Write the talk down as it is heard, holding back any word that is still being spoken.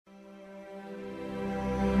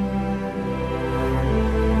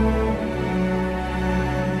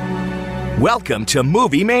Welcome to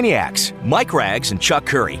Movie Maniacs. Mike Rags and Chuck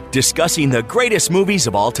Curry discussing the greatest movies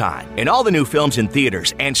of all time and all the new films in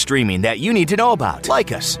theaters and streaming that you need to know about.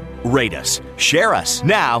 Like us, rate us, share us.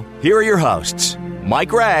 Now, here are your hosts,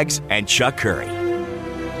 Mike Rags and Chuck Curry.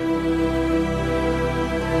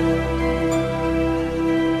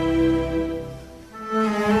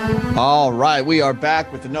 All right, we are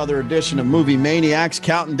back with another edition of Movie Maniacs,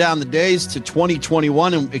 counting down the days to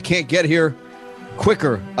 2021, and it can't get here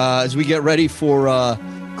quicker as we get ready for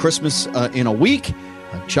Christmas in a week.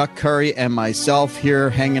 Chuck Curry and myself here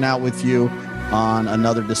hanging out with you on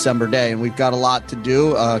another December day, and we've got a lot to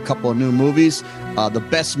do, a couple of new movies, the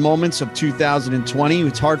best moments of 2020.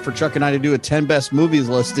 It's hard for Chuck and I to do a 10 best movies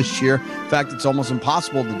list this year. In fact, it's almost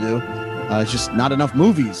impossible to do. It's just not enough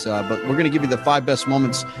movies, but we're going to give you the 5 best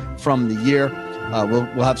moments from the year.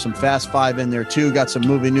 We'll have some Fast Five in there too. Got some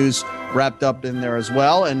movie news wrapped up in there as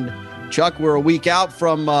well. And Chuck, we're a week out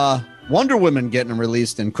from Wonder Woman getting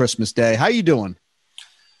released in Christmas Day. How you doing?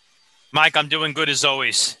 Mike, I'm doing good as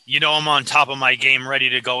always. You know I'm on top of my game, ready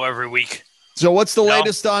to go every week. So what's the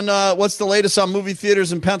latest on movie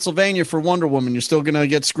theaters in Pennsylvania for Wonder Woman? You're still going to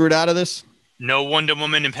get screwed out of this? No Wonder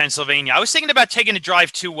Woman in Pennsylvania. I was thinking about taking a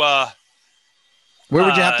drive to where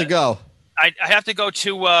would you have to go? I have to go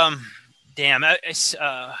to it's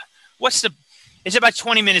about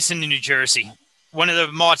 20 minutes into New Jersey. One of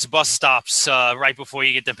the Mart's bus stops right before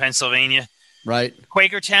you get to Pennsylvania. Right.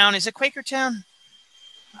 Quakertown. Is it Quakertown?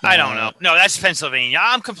 I don't know. No, that's Pennsylvania.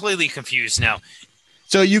 I'm completely confused now.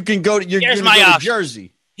 So you can go to to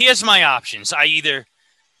Jersey. Here's my options. I either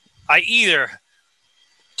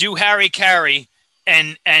do Harry Carey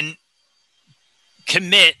and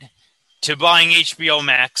commit to buying HBO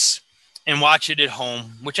Max and watch it at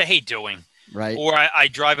home, which I hate doing. Right. Or I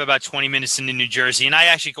drive about 20 minutes into New Jersey, and I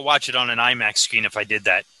actually could watch it on an IMAX screen if I did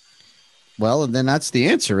that. Well, then that's the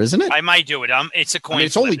answer, isn't it? I might do it. It's a coin.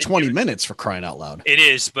 It's only 20 minutes, for crying out loud. It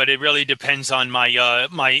is, but it really depends on my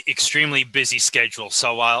my extremely busy schedule.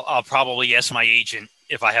 So I'll probably ask my agent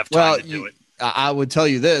if I have time to do it. I would tell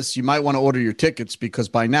you this: you might want to order your tickets because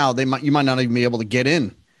by now you might not even be able to get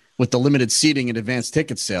in with the limited seating and advanced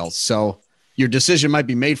ticket sales. So your decision might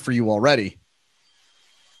be made for you already.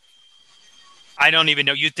 I don't even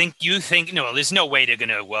know. You think no, there's no way they're going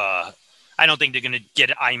to I don't think they're going to get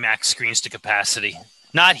IMAX screens to capacity.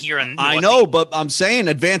 Not here in I know, but I'm saying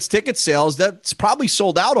advanced ticket sales, that's probably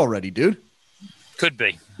sold out already, dude. Could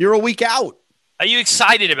be. You're a week out. Are you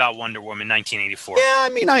excited about Wonder Woman 1984? Yeah, I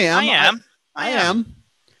mean, I am. I am.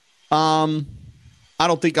 I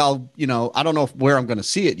don't think I don't know where I'm going to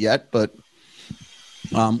see it yet, but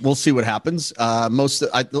we'll see what happens.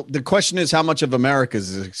 The question is how much of America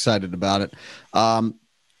is excited about it.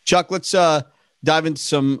 Chuck, let's dive into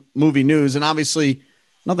some movie news. And obviously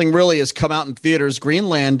nothing really has come out in theaters.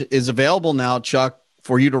 Greenland is available now, Chuck,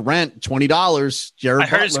 for you to rent. $20. I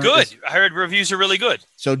heard it's good. I heard reviews are really good.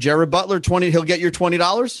 So Jared Butler, he'll get your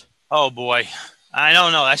 $20? Oh boy. I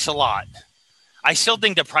don't know. That's a lot. I still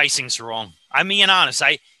think the pricing's wrong. I'm being honest.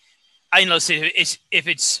 I know if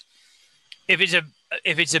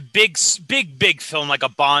it's a big film like a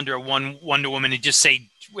Bond or Wonder Woman and just say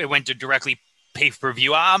it went to directly pay per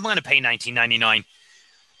view, I'm going to pay $19.99.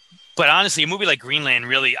 But honestly, a movie like Greenland,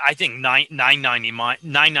 really, I think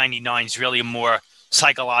 $9.99 is really a more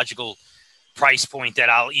psychological price point that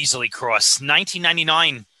I'll easily cross.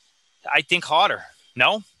 $19.99, I think harder.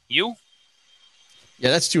 No, you?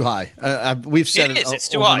 Yeah, that's too high. We've said it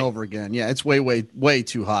over and over again. Yeah, it's way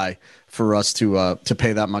too high for us to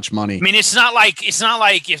pay that much money. I mean, it's not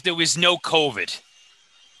like if there was no COVID,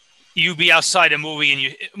 you'd be outside a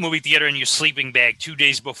movie theater in your sleeping bag 2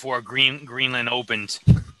 days before Greenland opened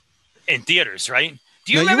in theaters, right?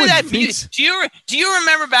 Do you remember that? Do you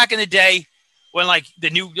remember back in the day when like the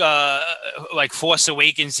new like Force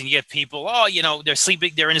Awakens and you get people,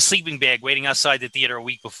 they're in a sleeping bag waiting outside the theater a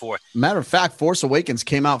week before. Matter of fact, Force Awakens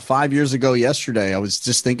came out 5 years ago yesterday. I was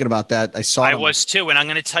just thinking about that. I was too, and I'm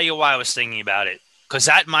going to tell you why I was thinking about it, because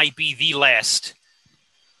that might be the last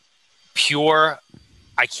pure,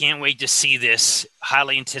 I can't wait to see this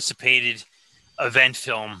highly anticipated event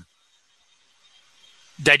film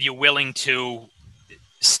that you're willing to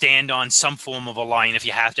stand on some form of a line if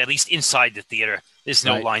you have to, at least inside the theater. There's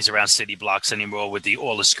no lines around city blocks anymore with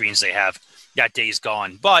all the screens they have. That day's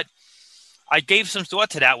gone. But I gave some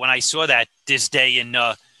thought to that when I saw that this day in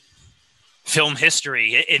film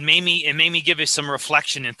history. It made me give it some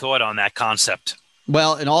reflection and thought on that concept.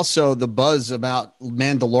 Well, and also the buzz about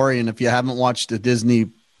Mandalorian. If you haven't watched the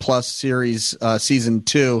Disney Plus series season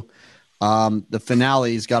 2, the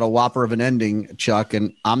finale's got a whopper of an ending, Chuck,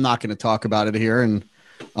 and I'm not going to talk about it here. And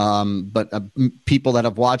But people that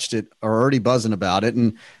have watched it are already buzzing about it.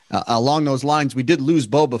 And along those lines, we did lose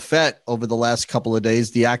Boba Fett over the last couple of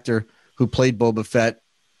days. The actor who played Boba Fett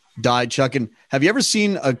died. Chuck, and have you ever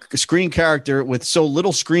seen a screen character with so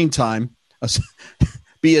little screen time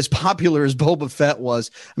be as popular as Boba Fett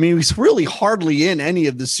was? I mean, he was really hardly in any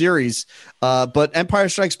of the series, but Empire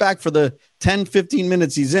Strikes Back, for the 10, 15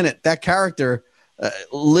 minutes he's in it, that character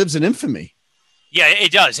lives in infamy. Yeah,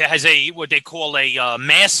 it does. It has what they call a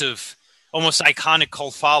massive, almost iconic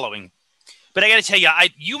cult following. But I got to tell you,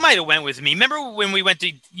 you might have went with me. Remember when we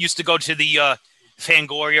used to go to the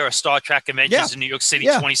Fangoria or Star Trek conventions in New York City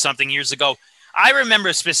 20-something years ago? I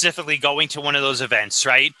remember specifically going to one of those events,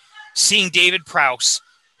 right? Seeing David Prowse,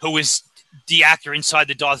 who was the actor inside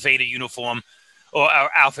the Darth Vader uniform or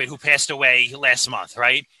outfit, who passed away last month,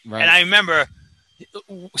 right? And I remember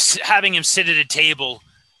having him sit at a table,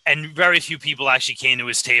 and very few people actually came to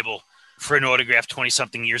his table for an autograph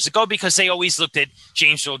 20-something years ago, because they always looked at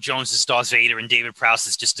James Earl Jones as Darth Vader and David Prowse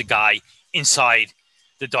as just a guy inside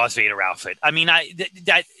the Darth Vader outfit. I mean,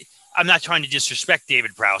 I'm not trying to disrespect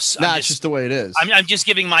David Prowse. No, it's just the way it is. I'm just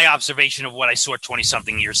giving my observation of what I saw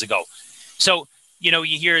 20-something years ago. So, you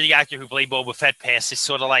hear the actor who played Boba Fett pass. It's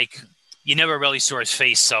sort of like you never really saw his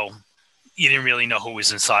face, so you didn't really know who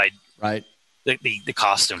was inside the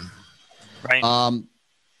costume. Right.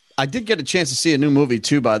 I did get a chance to see a new movie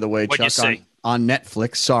too, by the way, Chuck, on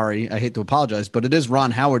Netflix. Sorry, I hate to apologize, but it is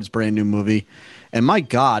Ron Howard's brand new movie. And my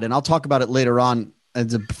God, and I'll talk about it later on as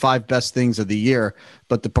the 5 best things of the year,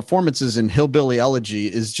 but the performances in Hillbilly Elegy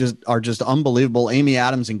are just unbelievable. Amy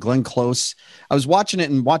Adams and Glenn Close. I was watching it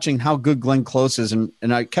and watching how good Glenn Close is, and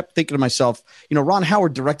I kept thinking to myself, Ron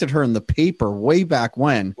Howard directed her in The Paper way back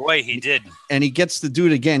when. Boy, he did. And he gets to do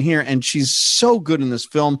it again here, and she's so good in this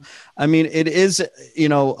film. I mean, it is,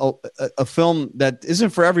 a film that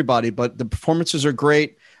isn't for everybody, but the performances are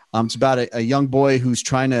great. It's about a young boy who's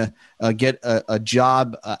trying to get a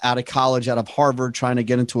job out of college, out of Harvard, trying to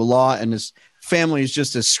get into a law, and his family is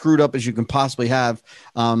just as screwed up as you can possibly have.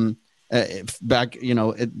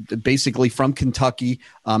 Basically from Kentucky.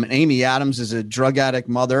 And Amy Adams is a drug addict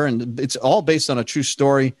mother, and it's all based on a true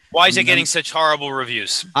story. Why is it getting such horrible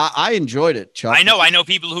reviews? I enjoyed it, Chuck. I know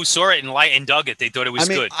people who saw it and dug it. They thought it was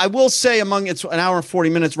good. I will say, it's an hour and 40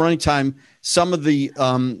 minutes running time, some of the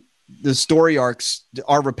story arcs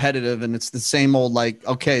are repetitive, and it's the same old,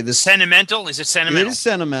 this sentimental. Is it sentimental? It is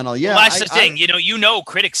sentimental. Yeah. Well, that's the thing.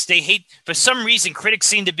 Critics, they hate, for some reason, critics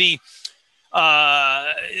seem to be,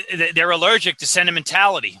 they're allergic to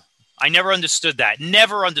sentimentality. I never understood that.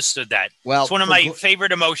 Well, it's one of my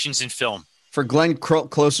favorite emotions in film. For Glenn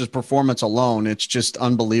Close's performance alone, it's just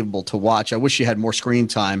unbelievable to watch. I wish she had more screen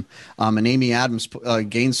time. And Amy Adams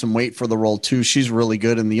gained some weight for the role too. She's really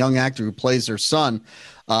good. And the young actor who plays her son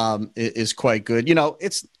is quite good.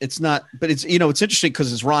 It's not, but it's interesting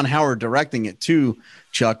because it's Ron Howard directing it too,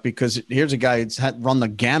 Chuck, because here's a guy who's run the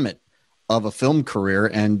gamut of a film career,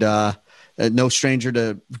 and no stranger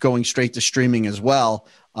to going straight to streaming as well.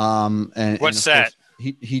 And what's that?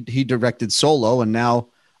 He directed Solo, and now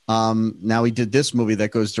he did this movie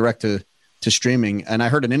that goes direct to streaming. And I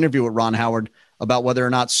heard an interview with Ron Howard about whether or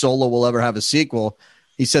not Solo will ever have a sequel.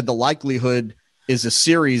 He said the likelihood is a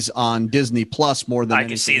series on Disney Plus more than I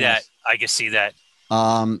can see that. I can see that.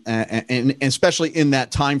 And especially in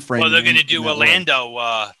that time frame. Well, they're going to do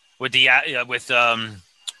Orlando with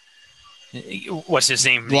what's his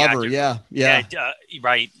name? Glover. Yeah.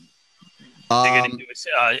 Right. They're going to do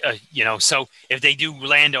it. So if they do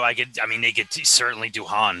Orlando, they could certainly do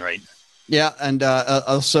Han, right? Yeah, and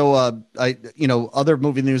also, other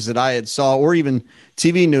movie news that I had saw, or even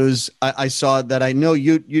TV news, I saw that I know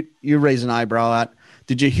you raise an eyebrow at.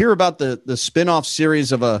 Did you hear about the spin-off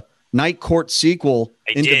series of a Night Court sequel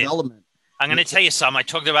development? I'm going to tell you something. I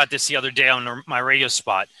talked about this the other day on my radio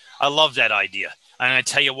spot. I love that idea. I'm going to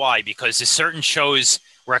tell you why. Because there's certain shows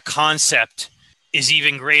where a concept is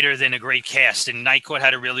even greater than a great cast, and Night Court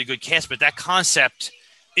had a really good cast, but that concept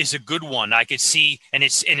is a good one. I could see, and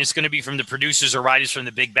it's going to be from the producers or writers from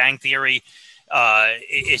The Big Bang Theory.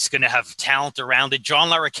 It's going to have talent around it. John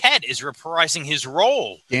Larroquette is reprising his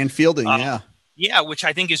role. Dan Fielding, yeah, which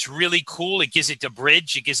I think is really cool. It gives it a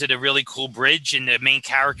bridge. It gives it a really cool bridge, and the main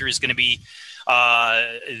character is going to be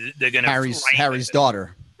Harry's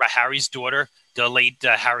daughter. Harry's daughter, the late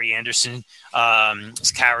Harry Anderson,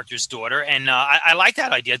 his character's daughter, and I like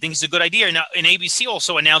that idea. I think it's a good idea. And ABC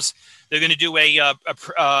also announced they're going to do a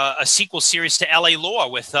sequel series to L.A. Law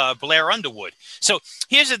with Blair Underwood. So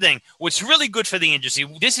here's the thing: what's really good for the industry,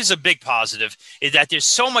 this is a big positive, is that there's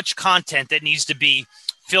so much content that needs to be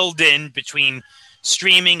filled in between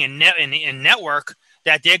streaming and network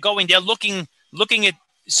that they're looking at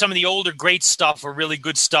some of the older great stuff or really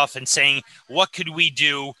good stuff and saying, what could we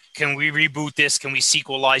do? Can we reboot this? Can we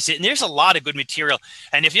sequelize it? And there's a lot of good material.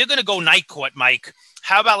 And if you're going to go Night Court, Mike,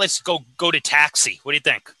 how about let's go to Taxi? What do you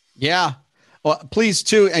think? Yeah. Well, please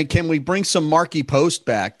too. And can we bring some Marky Post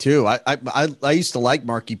back too? I used to like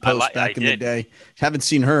Marky Post back in the day. Haven't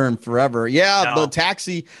seen her in forever. Yeah, no. The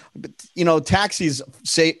Taxi, Taxi's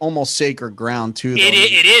almost sacred ground too.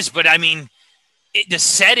 It is, but I mean, the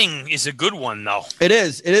setting is a good one though. It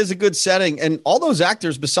is a good setting, and all those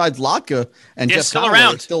actors besides Latka and Jeff still Conway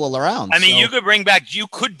around. are still around. I mean, you could bring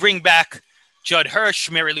back Judd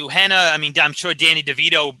Hirsch, Mary Lou Hanna. I mean, I'm sure Danny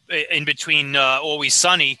DeVito in between Always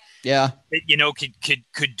Sunny. Yeah,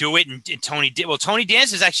 could do it, and Tony. Well, Tony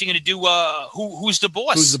Danza is actually going to do Who's the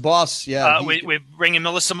Boss? Who's the Boss? Yeah, we're bringing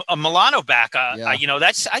Melissa Milano back. I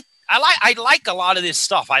like a lot of this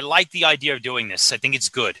stuff. I like the idea of doing this. I think it's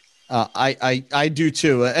good. I do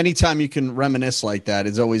too. Anytime you can reminisce like that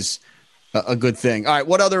is always a good thing. All right,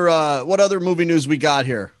 what other movie news we got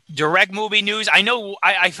here? Direct movie news. I know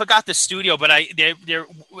I forgot the studio, but they're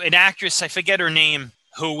an actress. I forget her name.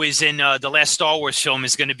 Who is in the last Star Wars film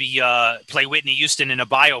is going to be play Whitney Houston in a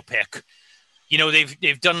biopic.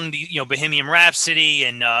 They've done the Bohemian Rhapsody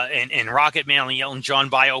and Rocket Man and the Elton John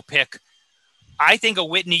biopic. I think a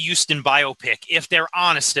Whitney Houston biopic, if they're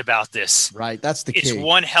honest about this, right? That's the key. It's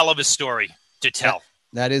one hell of a story to tell.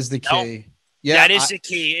 That is the key. No? Yeah, that is the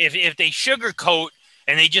key. If they sugarcoat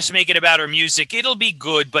and they just make it about her music, it'll be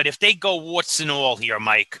good. But if they go warts and all here,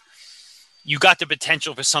 Mike, you got the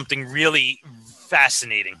potential for something really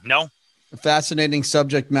fascinating. No? Fascinating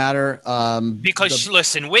subject matter.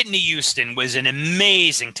 Listen, Whitney Houston was an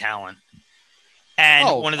amazing talent,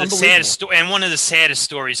 and one of the saddest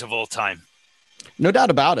stories of all time. No doubt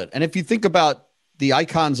about it. And if you think about the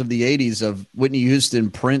icons of the 80s of Whitney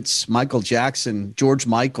Houston, Prince, Michael Jackson, George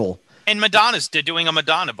Michael. And they're doing a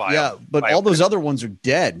Madonna bio. Yeah, but all those other ones are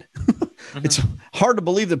dead. Mm-hmm. It's hard to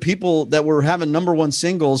believe the people that were having number one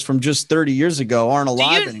singles from just 30 years ago aren't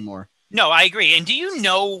alive anymore. No, I agree. And do you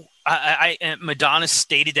know, Madonna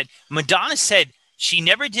stated that Madonna said she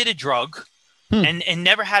never did a drug and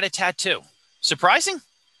never had a tattoo. Surprising?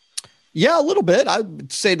 Yeah, a little bit. I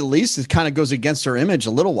would say the least. It kind of goes against her image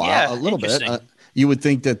a little bit. You would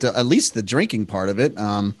think that at least the drinking part of it.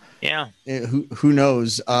 Who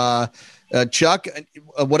knows? Chuck,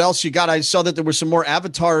 what else you got? I saw that there were some more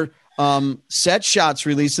Avatar set shots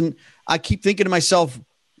released, and I keep thinking to myself,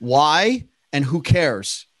 why and who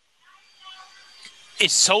cares?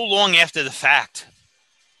 It's so long after the fact.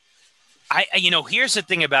 Here's the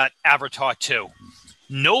thing about Avatar 2.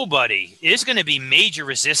 There's going to be major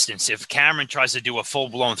resistance if Cameron tries to do a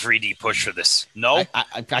full-blown 3D push for this. No,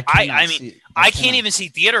 I can't even see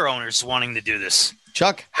theater owners wanting to do this.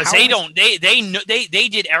 Chuck, because they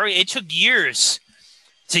did. It took years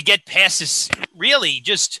to get past this. Really,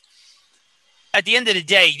 just at the end of the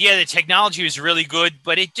day, the technology was really good,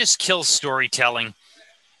 but it just kills storytelling.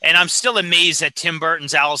 And I'm still amazed that Tim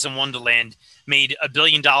Burton's Alice in Wonderland made $1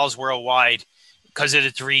 billion worldwide because of the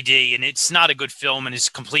 3D, and it's not a good film, and it's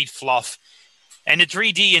complete fluff. And the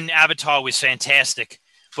 3D in Avatar was fantastic,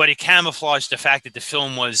 but it camouflaged the fact that the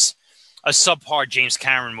film was a subpar James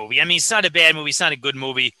Cameron movie. I mean, it's not a bad movie. It's not a good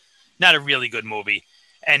movie, not a really good movie.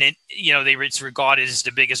 And it's regarded as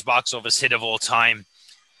the biggest box office hit of all time.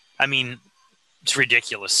 I mean, it's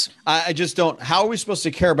ridiculous. I just don't. How are we supposed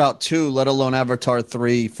to care about 2, let alone Avatar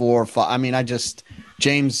 3, 4, 5? I mean,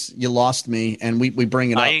 James, you lost me, and we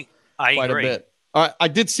bring it up quite agree. A bit. I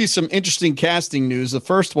did see some interesting casting news. The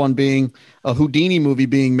first one being a Houdini movie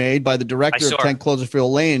being made by the director of 10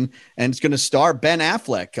 Cloverfield Lane, and it's going to star Ben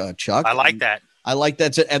Affleck, Chuck. I like that. I like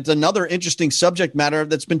that. It's another interesting subject matter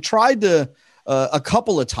that's been tried to a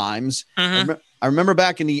couple of times. Mm-hmm. I remember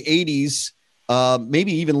back in the 80s,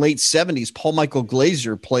 maybe even late 70s, Paul Michael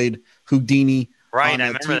Glaser played Houdini on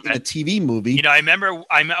a TV movie.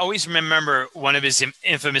 I always remember one of his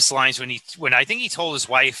infamous lines when I think he told his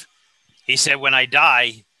wife, he said, when I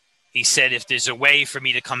die, he said, if there's a way for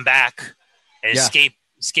me to come back and escape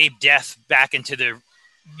death back into the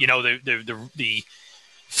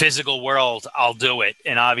physical world, I'll do it.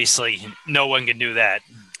 And obviously no one can do that.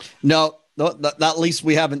 No, not at least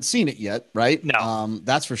we haven't seen it yet. Right. No,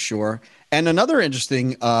 that's for sure. And another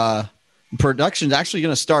interesting, production is actually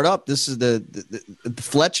going to start up. This is the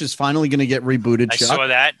Fletch is finally going to get rebooted. I saw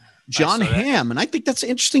that. John Hamm. And I think that's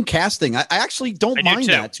interesting casting. I actually don't mind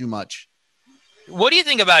that too much. What do you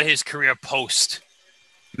think about his career post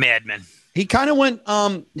Mad Men? He kind of went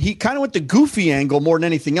the goofy angle more than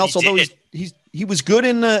anything else. He was good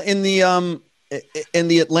in the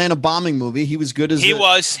Atlanta bombing movie. He was good as he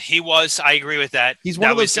was. I agree with that. He's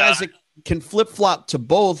one of those guys can flip flop to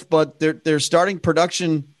both, but they're starting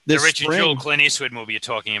production this the Richard spring. Jewell Clint Eastwood movie you're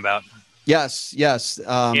talking about. Yes. Yeah,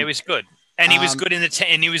 it was good, and he was good in the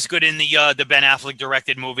Ben Affleck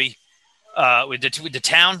directed movie with the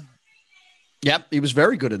Town. Yep, he was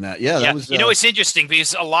very good in that. Yeah, that was. It's interesting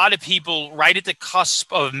because a lot of people, right at the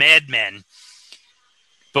cusp of Mad Men,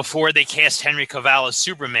 before they cast Henry Cavill as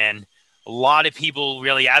Superman, a lot of people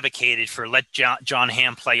really advocated for let John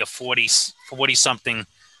Hamm play a 40-something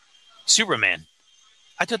Superman.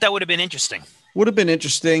 I thought that would have been interesting. Would have been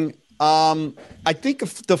interesting. I think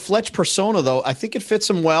of the Fletch persona, though, I think it fits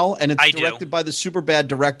him well, and it's directed by the Superbad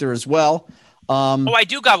director as well. I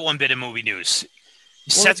do got one bit of movie news.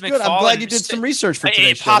 Well, Seth MacFarlane. I'm glad you did some research for today.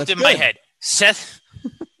 It popped in my head. Seth.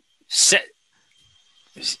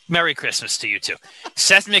 Merry Christmas to you too.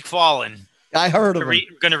 Seth MacFarlane. I heard of him.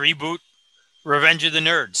 Going to reboot Revenge of the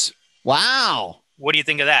Nerds. Wow. What do you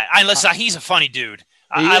think of that? He's a funny dude.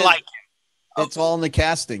 I like him. It's all in the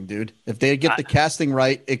casting, dude. If they get the casting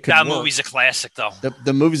right, it could work. That movie's a classic, though.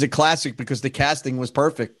 The movie's a classic because the casting was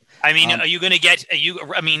perfect. I mean, are you going to get?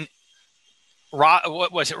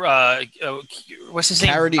 What was it? What's his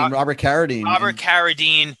name? Robert Carradine. Robert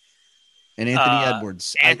Carradine. And Anthony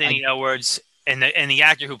Edwards. Anthony Edwards. And the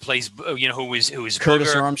actor who plays, who was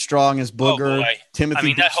Curtis Booger. Armstrong as Booger.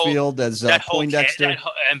 Timothy Dixfield as Poindexter.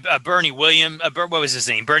 And Bernie Williams. What was his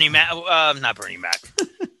name? Bernie Mac. Not Bernie Mac.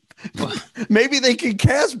 Maybe they could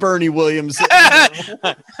cast Bernie Williams.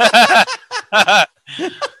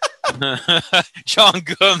 John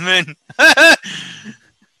Goodman.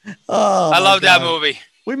 I love that movie.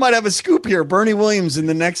 We might have a scoop here. Bernie Williams in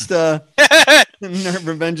the next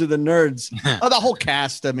Revenge of the Nerds. The whole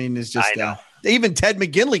cast, is just even Ted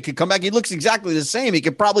McGinley could come back. He looks exactly the same. He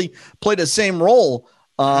could probably play the same role.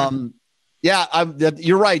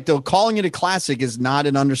 You're right, though. Calling it a classic is not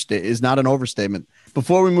an overstatement.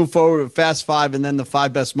 Before we move forward with Fast Five and then the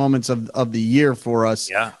 5 best moments of the year for us,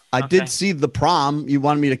 I did see The Prom. You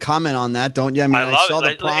wanted me to comment on that, don't you? I saw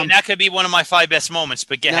The Prom. And that could be one of my 5 best moments,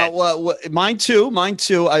 but get ahead. Mine too.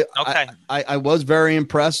 I was very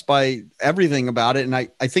impressed by everything about it, and I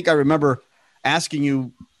think I remember asking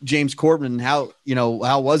you, James Corden, how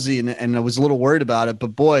was he, and I was a little worried about it,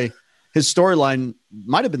 but boy, his storyline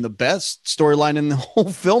might have been the best storyline in the whole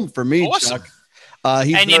film for me. Awesome. Chuck.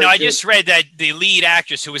 I just read that the lead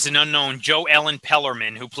actress, who was an unknown, Jo Ellen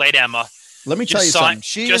Pellerman, who played Emma. Let me tell you something.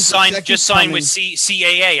 She just signed with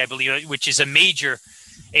CAA, I believe, which is a major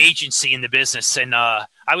agency in the business. And I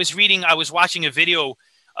was watching a video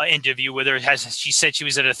interview with her. She said she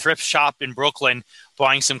was at a thrift shop in Brooklyn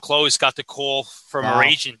buying some clothes, got the call from her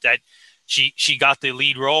agent that she got the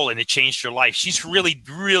lead role, and it changed her life. She's really,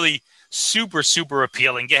 really super, super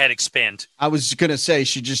appealing. Go ahead, expand. I was going to say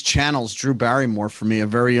she just channels Drew Barrymore for me, a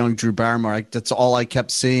very young Drew Barrymore. That's all I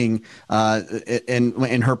kept seeing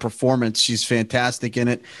in her performance. She's fantastic in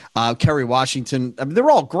it. Kerry Washington, they're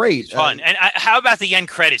all great. It's fun. And how about the end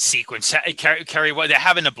credit sequence? Kerry, they're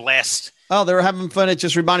having a blast. Oh, they were having fun. It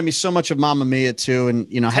just reminded me so much of Mamma Mia too. And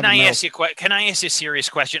can I ask you a serious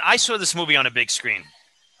question? I saw this movie on a big screen.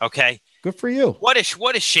 Okay, good for you. What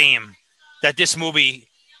a shame that this movie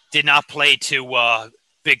did not play to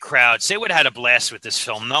big crowds. They would have had a blast with this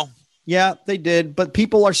film, no? Yeah, they did. But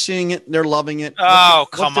people are seeing it. They're loving it. Oh,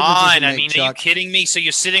 come on. Are you kidding me? So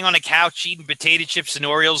you're sitting on a couch eating potato chips and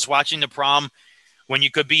Oreos watching The Prom when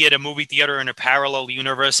you could be at a movie theater in a parallel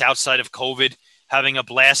universe outside of COVID having a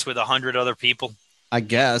blast with 100 other people? I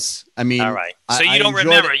guess. All right. So you don't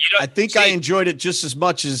remember. I think I enjoyed it just as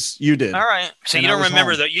much as you did. All right. So you don't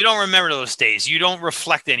remember that. You don't remember those days. You don't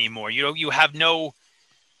reflect anymore. You have no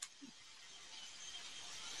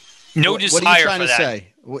desire for that. What are you trying to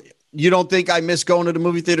say? You don't think I miss going to the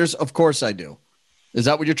movie theaters? Of course I do. Is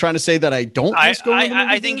that what you're trying to say, that I don't miss going to the movie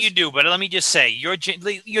theaters? I think you do, but let me just say, your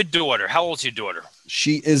daughter, how old's your daughter?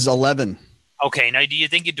 She is 11. Okay, now do you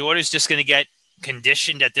think your daughter's just going to get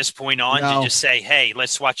conditioned at this point on to just say, hey,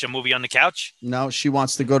 let's watch a movie on the couch? No, she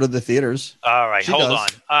wants to go to the theaters. All right, hold on.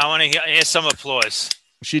 I want to hear some applause.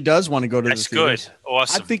 She does want to go to the theaters. That's good.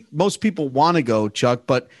 Awesome. I think most people want to go, Chuck,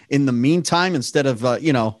 but in the meantime, instead of,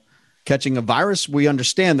 catching a virus, we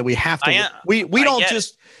understand that we have to. We don't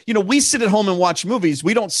just, we sit at home and watch movies.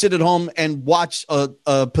 We don't sit at home and watch a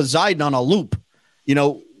Poseidon on a loop.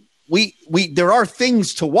 There are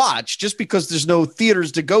things to watch just because there's no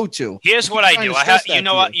theaters to go to. Here's what I do.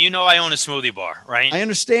 I own a smoothie bar, right? I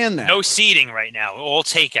understand that. No seating right now, all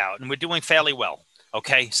takeout, and we're doing fairly well.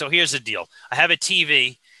 Okay, so here's the deal. I have a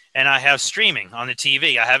TV and I have streaming on the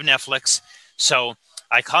TV. I have Netflix, so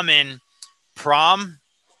I come in, Prom,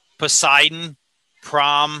 Poseidon,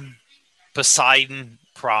 Prom, Poseidon,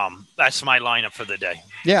 Prom. That's my lineup for the day.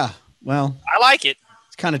 Yeah. Well, I like it.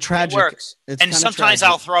 it's kind of tragic. It works. It's And kinda sometimes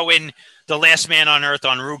tragic. I'll throw in The Last Man on Earth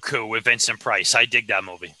on Roku with Vincent Price. I dig that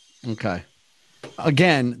movie. Okay.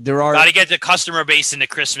 Again, there are. Got to get the customer base in the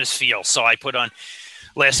Christmas feel, so I put on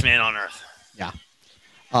Last Man on Earth. Yeah.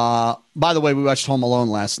 By the way, we watched Home Alone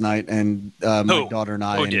last night, and my daughter and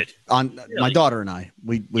I. Who did? My daughter and I.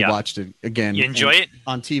 We watched it again. You enjoy it?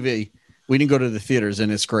 On TV. We didn't go to the theaters,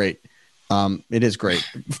 and it's great. It is great.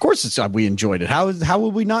 Of course, we enjoyed it. How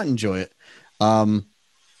would we not enjoy it?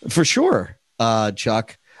 For sure,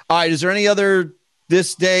 Chuck. All right. Is there any other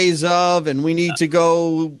this days of, and we need to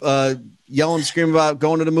go yell and scream about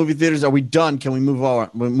going to the movie theaters? Are we done? Can we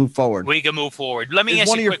move forward? We can move forward. Let me It's ask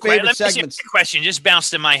one you of a your quick favorite let me ask you a segments. quick question. Just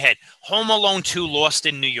bounced in my head. Home Alone 2 Lost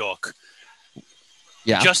in New York.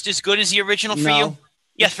 Yeah. Just as good as the original for No. you?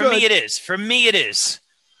 Yes, It's for me good. it is. For me it is.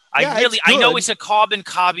 Yeah, I know good. it's a carbon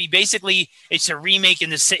copy. Basically, it's a remake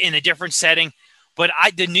in a different setting. But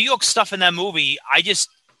the New York stuff in that movie, I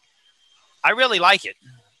really like it.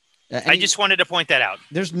 I just wanted to point that out.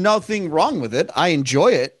 There's nothing wrong with it. I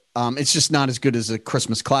enjoy it. It's just not as good as a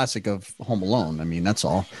Christmas classic of Home Alone. I mean, that's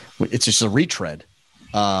all. It's just a retread.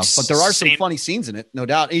 But there are some funny scenes in it, no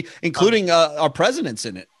doubt, including our president's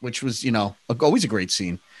in it, which was, always a great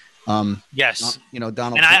scene. Yes. Donald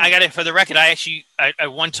And Trump. I got it for the record. I actually,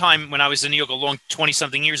 at one time when I was in New York a long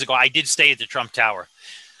 20-something years ago, I did stay at the Trump Tower.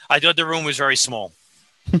 I thought the room was very small.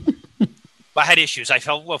 I had issues. I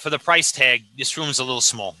felt, well, for the price tag, this room's a little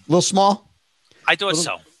small. A little small? I thought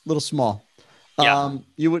so. Little small. Yeah.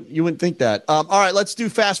 You wouldn't think that. All right, let's do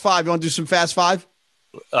Fast Five. You want to do some Fast Five?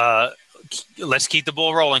 Let's keep the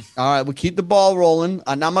ball rolling. All right, we'll keep the ball rolling.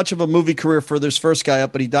 Not much of a movie career for this first guy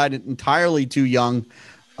up, but he died entirely too young.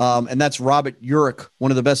 And that's Robert Urich,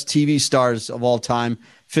 one of the best TV stars of all time.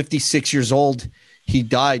 56 years old. He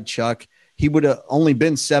died, Chuck. He would have only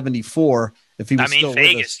been 74 if he was still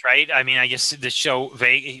Vegas, with us. right? I mean, I guess the show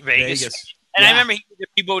Vegas. Vegas. And Yeah. I remember he did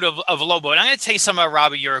the reboot of Lobo. And I'm going to tell you something about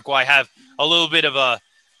Robert Urich why I have a little bit of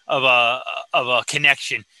a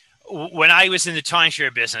connection. When I was in the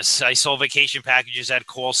timeshare business, I sold vacation packages at a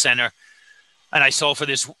call center, and I sold for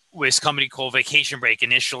this company called Vacation Break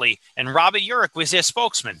initially, and Robert Urich was their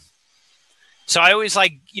spokesman. So I always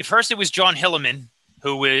first it was John Hillerman,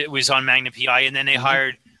 who was on Magna PI, and then they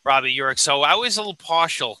hired Robert Urich. So I was a little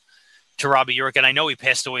partial to Robert Urich, and I know he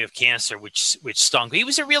passed away of cancer, which stung. But he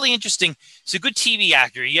was a really interesting. He's a good TV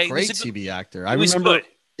actor. Yeah, Great TV actor. I he was remember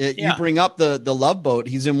good. you bring up the Love Boat.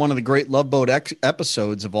 He's in one of the great Love Boat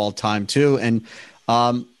episodes of all time too, and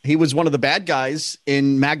he was one of the bad guys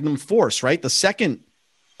in Magnum Force, right? The second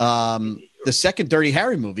Dirty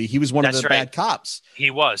Harry movie. He was one of the bad cops.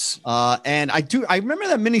 He was. And I remember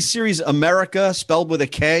that miniseries America, spelled with a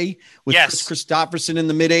K, with Chris Christopherson in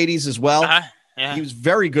the mid '80s as well. Yeah. He was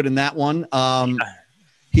very good in that one.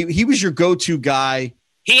 He was your go-to guy.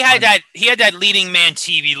 He had that leading man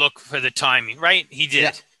TV look for the timing, right? He did.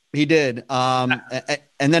 Yeah, he did.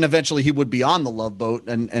 And then eventually he would be on the Love Boat,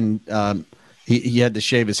 and he had to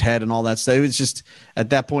shave his head and all that stuff. It was just at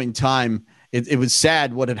that point in time, it was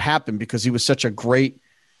sad what had happened because he was such a great,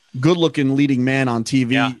 good-looking leading man on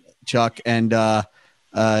TV, Chuck, and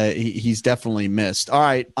he's definitely missed. All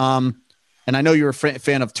right. And I know you're a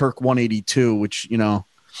fan of Turk 182, which,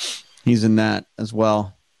 he's in that as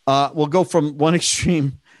well. We'll go from one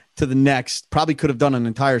extreme to the next. Probably could have done an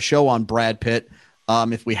entire show on Brad Pitt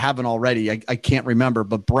if we haven't already. I can't remember,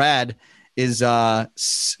 but Brad is,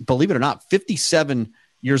 believe it or not, 57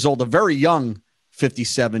 years old, a very young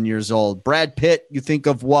 57 years old. Brad Pitt, you think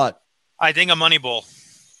of what? I think of Moneyball.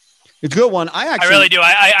 It's a good one. I really do.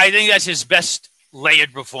 I think that's his best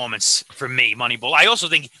layered performance for me, Moneyball. I also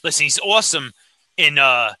think, listen, he's awesome in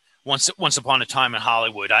Once Upon a Time in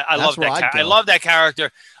Hollywood. I love that. I love that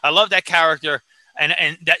character. I love that character,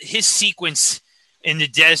 and that his sequence in the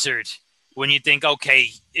desert when you think, okay,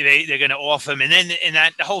 they're going to off him, and then in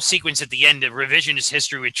that whole sequence at the end of revisionist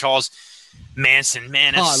history with Charles Manson.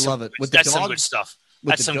 Man, I love it. That's some good stuff.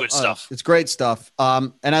 That's some good stuff. It's great stuff.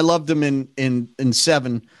 And I loved him in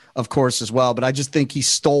Seven, of course, as well. But I just think he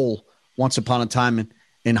stole Once Upon a Time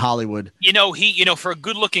in Hollywood. For a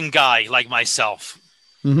good-looking guy like myself,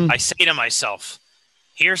 I say to myself,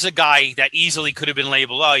 here's a guy that easily could have been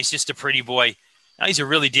labeled, oh, he's just a pretty boy. No, he's a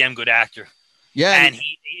really damn good actor. Yeah. And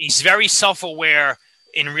he's very self-aware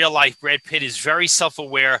in real life. Brad Pitt is very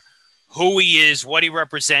self-aware who he is, what he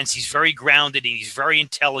represents. He's very grounded, and he's very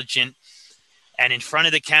intelligent. And in front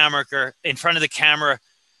of the camera,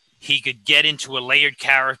 he could get into a layered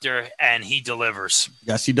character, and he delivers.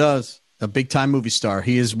 Yes, he does. A big-time movie star.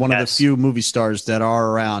 He is one of the few movie stars that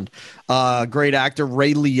are around. Great actor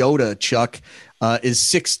Ray Liotta, Chuck, is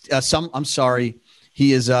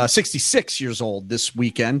He is 66 years old this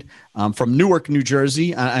weekend, from Newark, New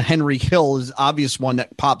Jersey. Henry Hill is obvious one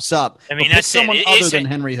that pops up. I mean, that's someone other than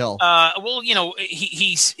Henry Hill. Well,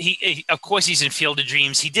 he of course he's in Field of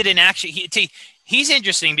Dreams. He did an action. He's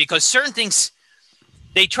interesting because certain things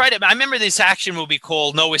they try to. I remember this action movie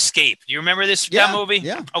called No Escape. Do you remember that movie?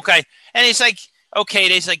 Yeah. Okay, and it's like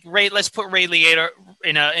it's like Ray. Let's put Ray Liotta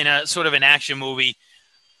in a sort of an action movie.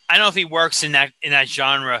 I don't know if he works in that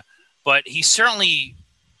genre, but he certainly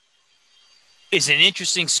is an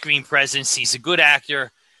interesting screen presence. He's a good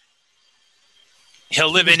actor.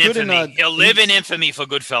 He'll live in infamy. He'll live in infamy for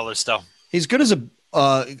Goodfellas, though. He's good as a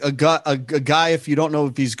guy. If you don't know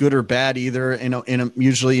if he's good or bad either,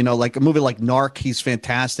 usually like a movie like Narc, he's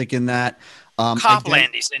fantastic in that. Copland,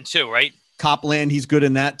 he's in too, right? Copland, he's good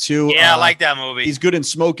in that too. Yeah, I like that movie. He's good in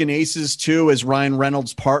Smoking Aces too, as Ryan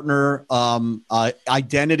Reynolds' partner.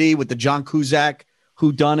 Identity with the John Cusack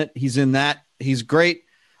whodunit. He's in that. He's great.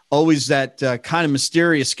 Always that kind of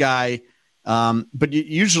mysterious guy. But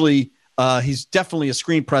usually he's definitely a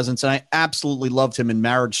screen presence. And I absolutely loved him in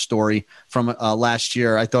Marriage Story from last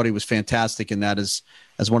year. I thought he was fantastic in that as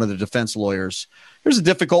one of the defense lawyers. Here's a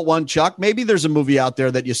difficult one, Chuck. Maybe there's a movie out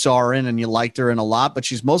there that you saw her in and you liked her in a lot, but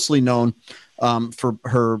she's mostly known for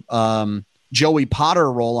her Joey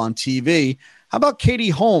Potter role on TV. How about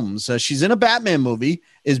Katie Holmes? She's in a Batman movie.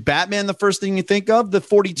 Is Batman the first thing you think of, the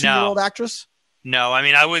 42-year-old actress? No, I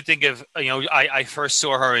mean, I would think of, I first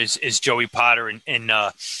saw her as Joey Potter in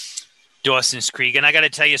Dawson's Creek. And I got to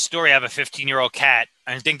tell you a story. I have a 15-year-old cat.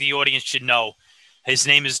 I think the audience should know. His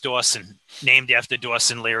name is Dawson, named after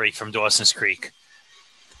Dawson Leary from Dawson's Creek.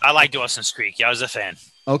 I like Dawson's Creek. Yeah, I was a fan.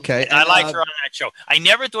 Okay. And I liked her on that show. I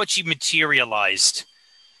never thought she materialized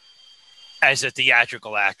as a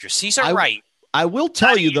theatrical actress. She's all right. I will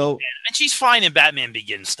tell you, though. And she's fine in Batman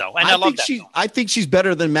Begins, though. And I love that. I think she's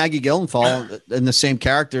better than Maggie Gyllenhaal in the same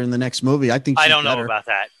character in the next movie. I think she's I don't know about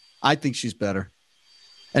that. I think she's better.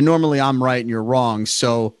 And normally I'm right and you're wrong.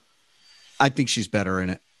 So I think she's better in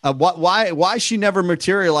it. Why she never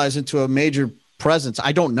materialized into a major presence?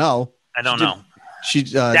 I don't know. I don't know.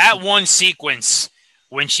 That one sequence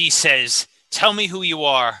when she says, "Tell me who you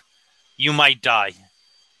are, you might die,"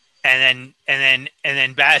 and then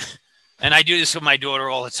and I do this with my daughter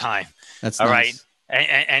all the time. That's all nice.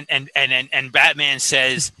 Right. And Batman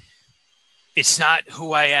says, "It's not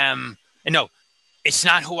who I am. No, it's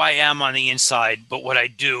not who I am on the inside, but what I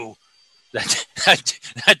do."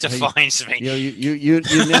 That defines me. You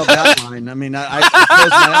nailed that line. I mean, I closed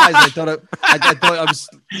my eyes. I thought I was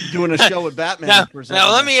doing a show with Batman.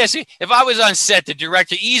 Now let me ask you: if I was on set, the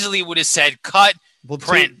director easily would have said, "Cut,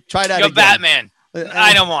 print, try that you're again." Batman."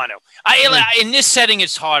 I don't want to. In this setting,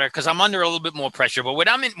 it's harder because I'm under a little bit more pressure. But when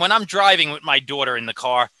I'm driving with my daughter in the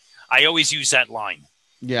car, I always use that line.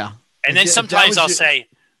 Yeah, and then sometimes I'll say,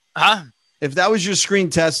 "Huh." If that was your screen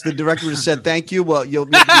test, the director would have said, "Thank you." Well,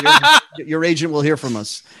 your agent will hear from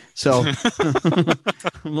us. So,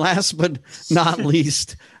 last but not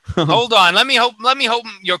least, hold on. Let me hope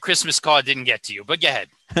your Christmas card didn't get to you. But go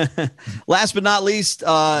ahead. Last but not least,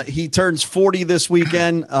 he turns 40 this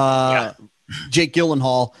weekend. Jake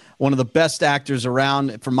Gyllenhaal, one of the best actors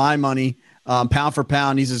around, for my money. Pound for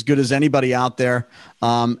pound, he's as good as anybody out there.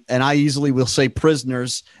 And I easily will say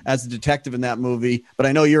Prisoners as the detective in that movie. But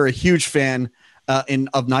I know you're a huge fan of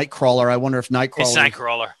Nightcrawler. I wonder if Nightcrawler. It's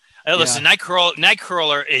Nightcrawler. Hey, listen,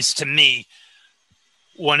 Nightcrawler is, to me,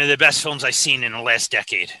 one of the best films I've seen in the last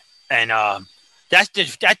decade. And that's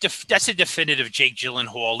a definitive Jake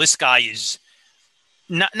Gyllenhaal. This guy is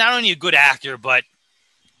not only a good actor, but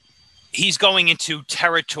he's going into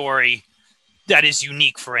territory that is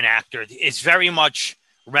unique for an actor. It's very much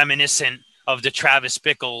reminiscent of the Travis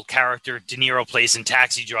Bickle character De Niro plays in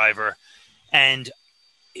Taxi Driver. And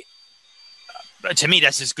to me,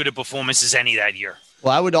 that's as good a performance as any that year.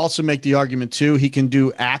 Well, I would also make the argument, too. He can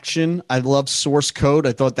do action. I love Source Code.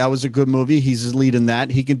 I thought that was a good movie. He's leading that.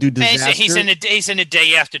 He can do disaster. He's in a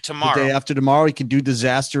Day After Tomorrow. The Day After Tomorrow. He can do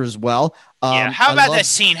disaster as well. How about that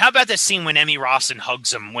scene? How about that scene when Emmy Rossum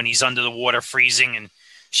hugs him when he's under the water freezing and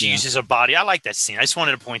she uses her body? I like that scene. I just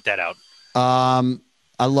wanted to point that out.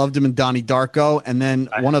 I loved him in Donnie Darko. And then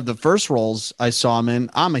one of the first roles I saw him in,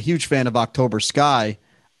 I'm a huge fan of October Sky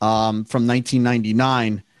from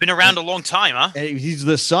 1999. Been around a long time, huh? He's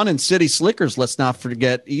the son in City Slickers. Let's not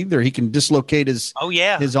forget either. He can dislocate his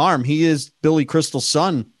arm. He is Billy Crystal's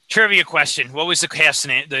son. Trivia question: what was the calf's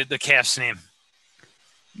name? The calf's name?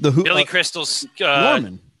 Billy Crystal's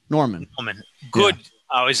Norman. Good. Yeah.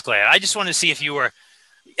 I was glad. I just wanted to see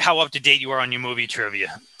how up to date you are on your movie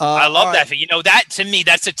trivia. I love that. Right. That to me,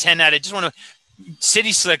 that's a 10 out of.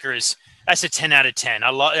 City Slickers. That's a 10 out of 10. I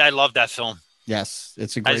love that film. Yes,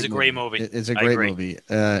 it's a great movie. It's a great movie.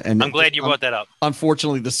 And I'm glad you brought that up.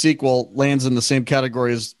 Unfortunately, the sequel lands in the same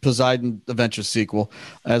category as Poseidon Adventure sequel,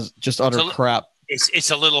 as just utter crap. It's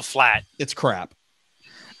a little flat. It's crap.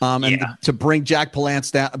 And to bring Jack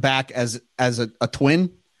Palance back as a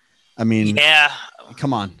twin, I mean,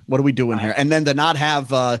 come on, what are we doing here? And then to not have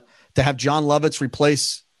John Lovitz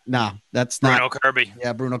replace, that's not Bruno Kirby.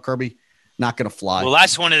 Yeah, Bruno Kirby, not going to fly. Well,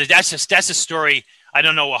 that's that's a story I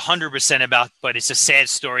don't know 100% about, but it's a sad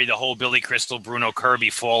story. The whole Billy Crystal, Bruno Kirby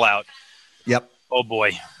fallout. Yep. Oh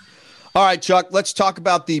boy. All right, Chuck. Let's talk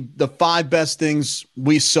about the 5 best things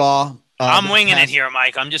we saw. I'm winging it here,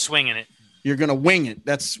 Mike. I'm just winging it. You're going to wing it.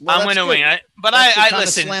 I'm going to wing it. But I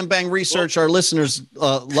listen. Slam bang research our listeners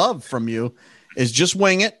love from you is just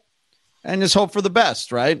wing it and just hope for the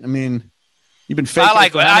best, right? I mean, you've been faking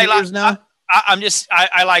it for how many years now?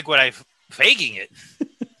 I like what I'm faking it.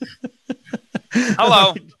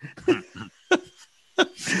 Hello. All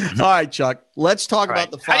right, Chuck. Let's talk about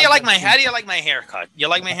the 5. How do you like my haircut? You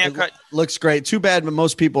like my haircut? Looks great. Too bad, but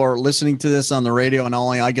most people are listening to this on the radio, and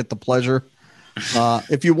only I get the pleasure.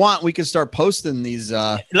 If you want, we can start posting these.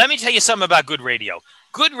 Let me tell you something about good radio.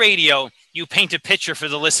 Good radio, you paint a picture for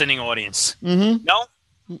the listening audience. Mm-hmm.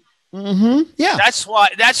 No? Mm-hmm. Yeah. That's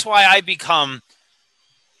why I become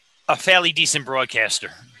a fairly decent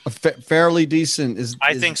broadcaster. Fairly decent is.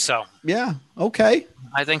 I think so. Yeah. Okay.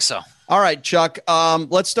 I think so. All right, Chuck.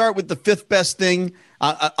 Let's start with the 5th best thing.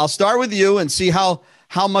 I'll start with you and see how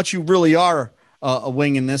much you really are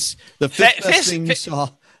winging this. The 5th best thing you saw.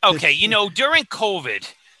 Okay, during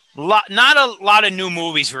COVID, not a lot of new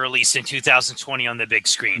movies were released in 2020 on the big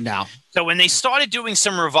screen. No. So when they started doing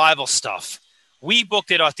some revival stuff, we booked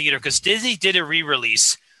at our theater because Disney did a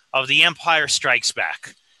re-release of The Empire Strikes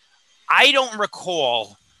Back. I don't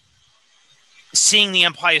recall seeing The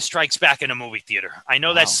Empire Strikes Back in a movie theater. I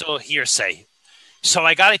know that's so hearsay. So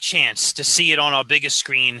I got a chance to see it on our biggest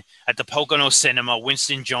screen at the Pocono Cinema,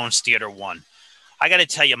 Winston Jones Theater 1. I got to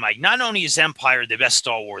tell you, Mike, not only is Empire the best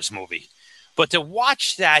Star Wars movie, but to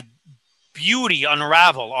watch that beauty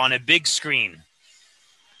unravel on a big screen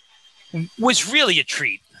was really a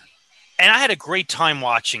treat. And I had a great time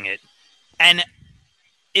watching it. And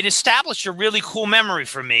it established a really cool memory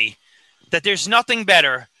for me that there's nothing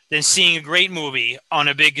better than seeing a great movie on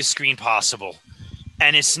a biggest screen possible.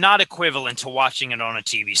 And it's not equivalent to watching it on a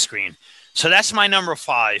TV screen. So that's my number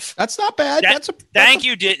 5. That's not bad. Thank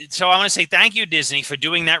you. So I want to say thank you, Disney, for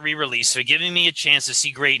doing that re-release, for giving me a chance to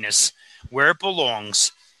see greatness where it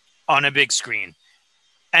belongs on a big screen.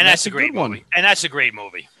 And that's a great movie. And that's a great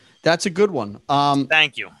movie. That's a good one.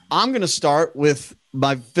 Thank you. I'm going to start with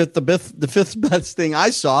my the 5th best thing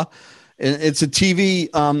I saw. It's a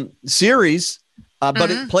TV series, but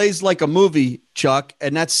it plays like a movie, Chuck.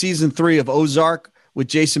 And that's season 3 of Ozark with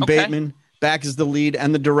Jason Bateman back as the lead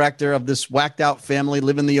and the director of this whacked out family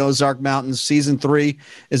live in the Ozark Mountains. Season 3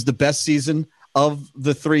 is the best season of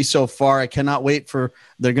the 3 so far. I cannot wait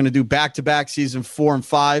they're going to do back-to-back season 4 and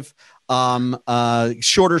 5.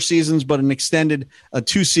 Shorter seasons, but an extended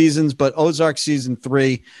 2 seasons, but Ozark season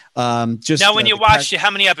 3. Now, when you watched it, how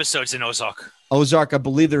many episodes in Ozark? Ozark, I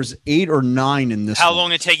believe there's 8 or 9 in this. How long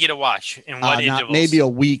did it take you to watch? In what intervals? Maybe a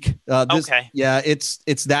week. Okay. Yeah, it's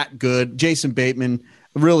that good. Jason Bateman,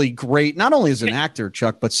 really great. Not only as an actor,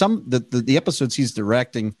 Chuck, but the episodes he's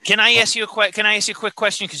directing. Can I ask you a quick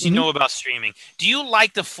question? Because you know about streaming. Do you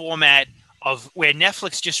like the format of where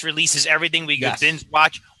Netflix just releases everything we could binge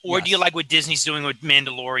watch, or do you like what Disney's doing with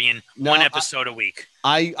Mandalorian, one episode a week?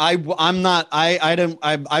 I'm not.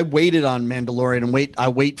 I waited on Mandalorian and I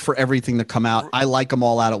wait for everything to come out. I like them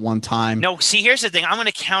all out at one time. No, see, here's the thing. I'm going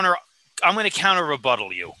to counter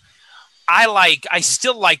rebuttal you. I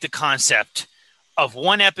still like the concept of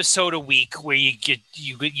one episode a week where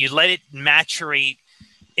you let it maturate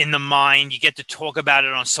in the mind. You get to talk about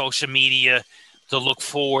it on social media to look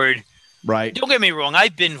forward. Right. Don't get me wrong.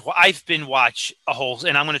 I've been watch a whole,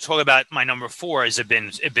 and I'm going to talk about my number 4 as a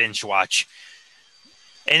binge watch,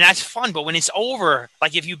 and that's fun. But when it's over,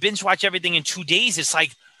 like if you binge watch everything in 2 days, it's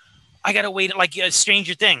like I got to wait. Like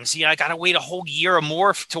Stranger Things, I got to wait a whole year or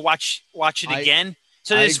more to watch it again.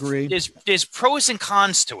 So there's pros and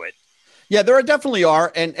cons to it. Yeah, there definitely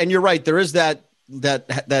are, and you're right. There is that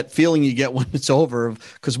feeling you get when it's over.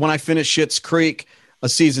 Because when I finished Schitt's Creek,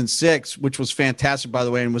 season 6, which was fantastic, by the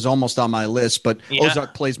way, and was almost on my list. But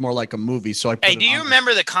Ozark plays more like a movie, so I. Hey, do you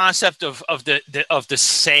remember the concept of the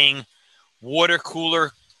saying "water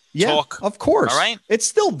cooler talk? Of course. All right. It's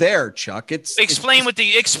still there, Chuck. Explain to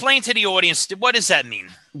the audience, what does that mean?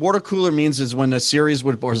 Water cooler means is when a series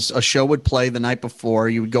or a show would play the night before,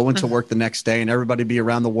 you would go into work the next day and everybody be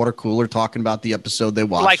around the water cooler talking about the episode they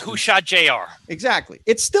watched. Like Who Shot JR? Exactly.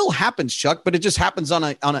 It still happens, Chuck, but it just happens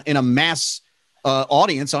in a mass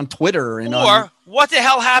audience on Twitter what the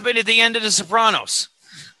hell happened at the end of The Sopranos?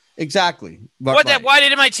 Exactly. Why did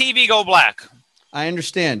my TV go black? I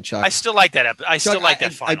understand, Chuck. I still like that. I still like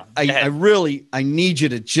that final. I need you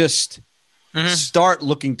to just start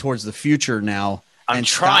looking towards the future now. I'm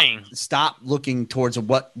trying. Stop looking towards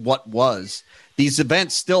what was. These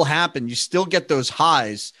events still happen. You still get those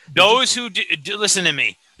highs. Those who do listen to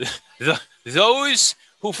me. Those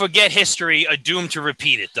who forget history are doomed to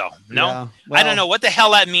repeat it, though. No, yeah, well, I don't know what the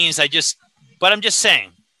hell that means. But I'm just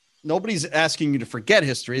saying. Nobody's asking you to forget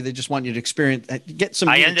history. They just want you to get some.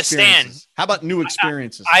 I understand. How about new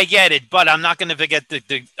experiences? I get it, but I'm not going to forget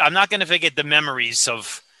I'm not going to forget the memories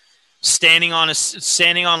of standing on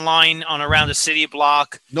line on around the city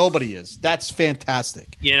block. Nobody is. That's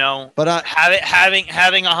fantastic. But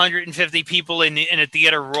having 150 people in a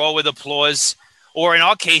theater raw with applause, or in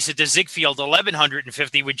our case at the Ziegfeld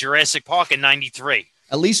 1150 with Jurassic Park in '93.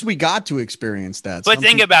 At least we got to experience that. But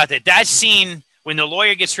think about it. That scene when the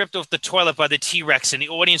lawyer gets ripped off the toilet by the T-Rex and the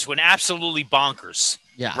audience went absolutely bonkers.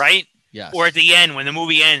 Yeah. Right? Yes. Or at the end when the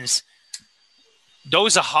movie ends.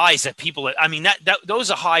 Those are highs that people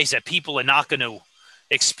those are highs that people are not going to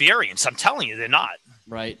experience. I'm telling you, they're not.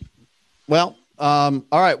 Right. Well, all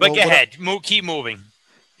right. But go ahead. Keep moving.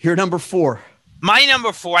 Your number 4. My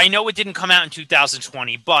number 4, I know it didn't come out in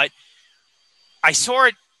 2020, but I saw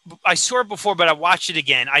it before, but I watched it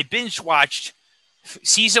again. I binge watched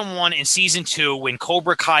season 1 and season 2 when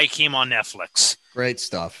Cobra Kai came on Netflix. Great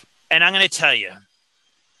stuff. And I'm going to tell you,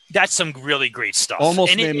 that's some really great stuff.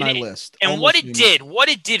 Almost made my list. And what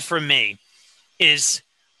it did for me is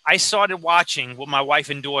I started watching with my wife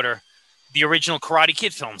and daughter the original Karate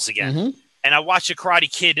Kid films again. Mm-hmm. And I watched The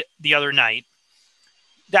Karate Kid the other night.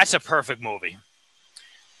 That's a perfect movie.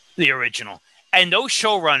 The original. And those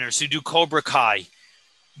showrunners who do Cobra Kai,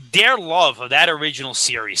 their love of that original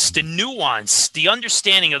series, the nuance, the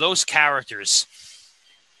understanding of those characters,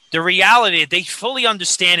 the reality that they fully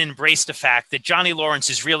understand and embrace the fact that Johnny Lawrence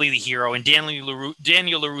is really the hero and Daniel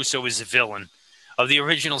LaRusso is the villain of the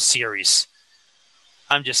original series.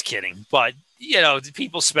 I'm just kidding. But,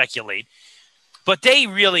 people speculate. But they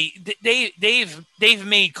really, they've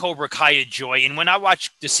made Cobra Kai a joy. And when I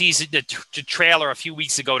watched the trailer a few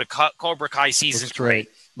weeks ago to Cobra Kai season 3.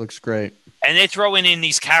 Looks great. And they're throwing in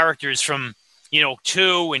these characters from,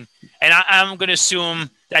 2. And I'm going to assume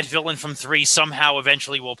that villain from 3 somehow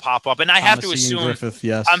eventually will pop up. And I have to assume, Griffith,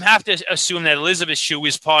 yes. I have to assume that Elizabeth Shue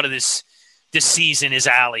is part of this season is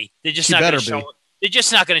Allie. They're just not going to show. They're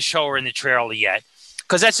just not going to show her in the trailer yet,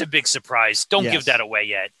 because that's a big surprise. Don't give that away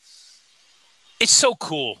yet. It's so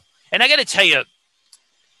cool. And I got to tell you,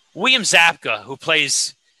 William Zabka, who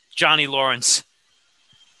plays Johnny Lawrence,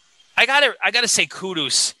 I gotta say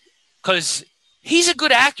kudos, because he's a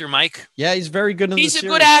good actor, Mike. Yeah, he's very good in the series. He's a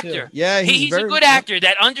good actor. Too. Yeah, he's a good actor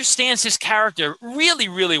that understands his character really,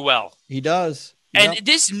 really well. He does. And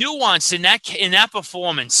this nuance in that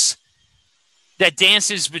performance that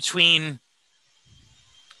dances between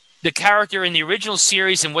the character in the original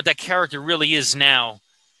series and what that character really is now,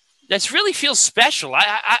 that really feels special.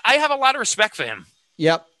 I have a lot of respect for him.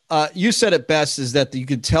 Yep. You said it best, is that you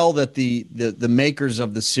could tell that the makers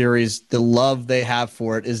of the series, the love they have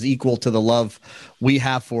for it is equal to the love we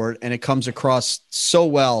have for it. And it comes across so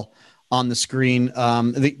well on the screen.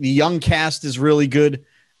 The young cast is really good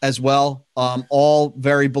as well. All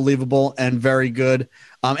very believable and very good.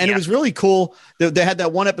 It was really cool. They had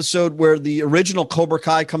that one episode where the original Cobra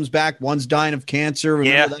Kai comes back. One's dying of cancer.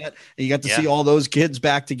 Remember that? And you got to see all those kids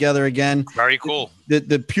back together again. Very cool.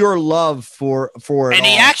 The pure love for it. And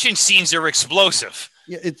the action scenes are explosive.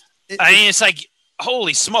 Yeah, it's like,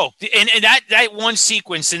 holy smoke. And that one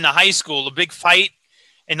sequence in the high school, the big fight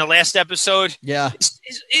in the last episode,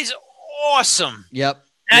 is awesome. Yep.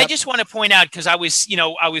 And I just want to point out, because I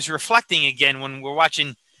was reflecting again when we're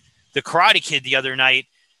watching The Karate Kid the other night.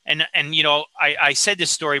 And I said this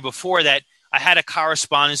story before, that I had a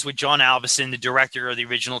correspondence with John Alvison, the director of the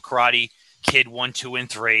original Karate Kid 1, 2, and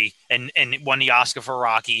 3, and won the Oscar for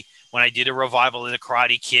Rocky. When I did a revival of The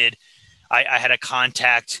Karate Kid, I had a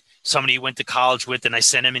contact, somebody he went to college with, and I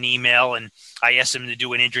sent him an email, and I asked him to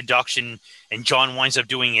do an introduction, and John winds up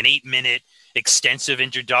doing an 8-minute extensive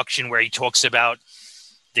introduction where he talks about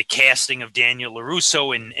the casting of Daniel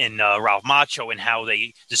LaRusso and Ralph Macchio, and how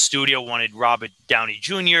the studio wanted Robert Downey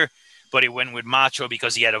Jr., but he went with Macho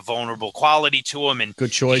because he had a vulnerable quality to him. And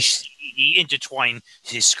good choice. He intertwined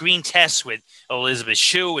his screen tests with Elizabeth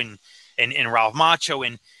Shue and Ralph Macho,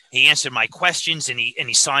 and he answered my questions, and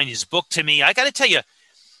he signed his book to me. I got to tell you,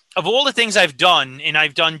 of all the things I've done, and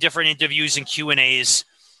I've done different interviews and Q&As,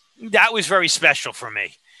 that was very special for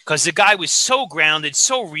me because the guy was so grounded,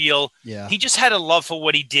 so real. Yeah. He just had a love for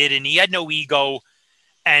what he did, and he had no ego.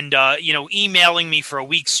 And, emailing me for a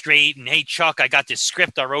week straight, and, hey, Chuck, I got this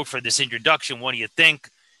script I wrote for this introduction. What do you think?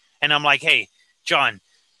 And I'm like, hey, John,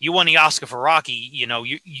 you won the Oscar for Rocky.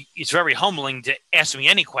 It's very humbling to ask me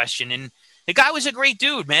any question. And the guy was a great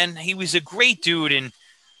dude, man. He was a great dude. And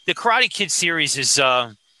the Karate Kid series is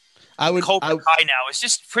Cobra Kai now. It's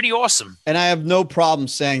just pretty awesome. And I have no problem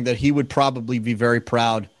saying that he would probably be very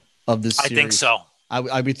proud of this series. I think so.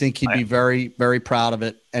 I would think he'd be very, very proud of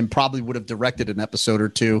it, and probably would have directed an episode or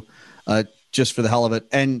two just for the hell of it.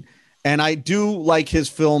 And I do like his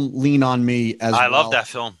film Lean on Me as well. I love that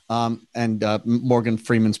film. And Morgan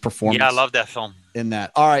Freeman's performance. Yeah, I love that film. In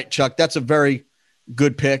that. All right, Chuck, that's a very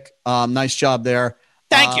good pick. Nice job there.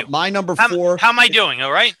 Thank you. My number 4. How am I doing?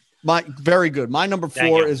 All right? Very good. My number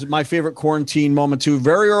 4 is my favorite quarantine moment too.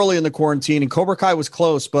 Very early in the quarantine, and Cobra Kai was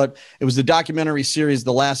close, but it was the documentary series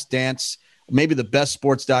The Last Dance, maybe the best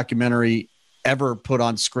sports documentary ever put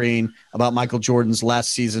on screen about Michael Jordan's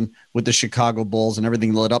last season with the Chicago Bulls and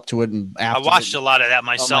everything led up to it. And after I watched a lot of that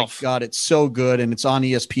myself. Oh my God, it's so good. And it's on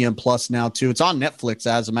ESPN Plus now too. It's on Netflix,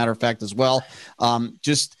 as a matter of fact, as well.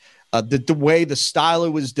 The way the style it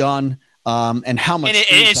was done, and how much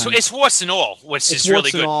it's warts and all, which is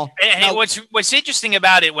really good. And what's interesting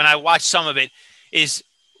about it when I watch some of it is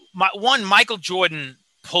Michael Jordan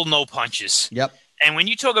pulled no punches. Yep. And when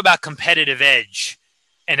you talk about competitive edge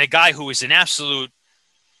and a guy who is an absolute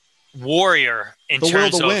warrior in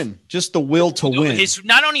terms of the will to win, just the will to win.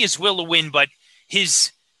 Not only his will to win, but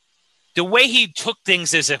the way he took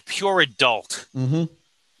things as a pure adult. Mm-hmm.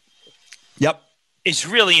 Yep. It's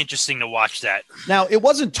really interesting to watch that. Now, it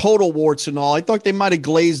wasn't total warts and all. I thought they might have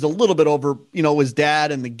glazed a little bit over, his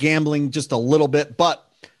dad and the gambling just a little bit, but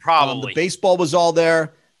probably the baseball was all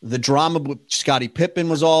there. The drama with Scottie Pippen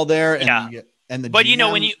was all there. But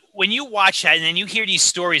GM, when you watch that and then you hear these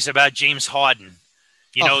stories about James Harden,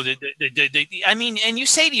 and you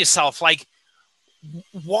say to yourself, like,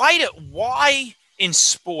 why in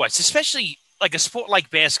sports, especially like a sport like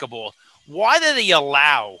basketball, why do they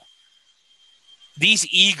allow these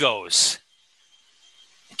egos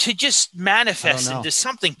to just manifest into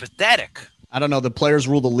something pathetic? I don't know. The players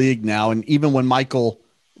rule the league now, and even when Michael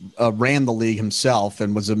ran the league himself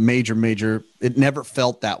and was a major. It never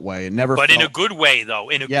felt that way. It never. But in a good way, though.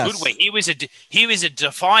 In a good way, he was a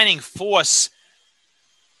defining force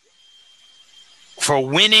for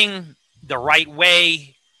winning the right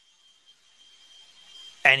way.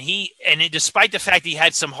 And despite the fact he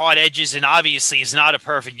had some hard edges, and obviously is not a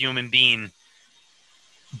perfect human being,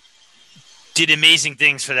 did amazing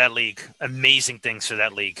things for that league. Amazing things for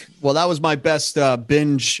that league. Well, that was my best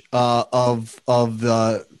binge of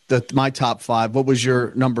my top 5. What was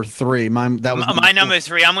your number 3? My number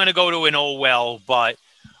 3. I'm going to go to an old well, but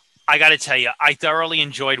I got to tell you, I thoroughly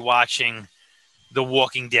enjoyed watching The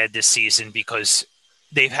Walking Dead this season because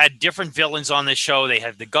they've had different villains on this show. They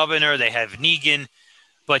have the governor, they have Negan,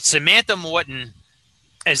 but Samantha Morton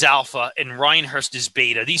as Alpha and Ryan Hurst as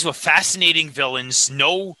Beta. These were fascinating villains.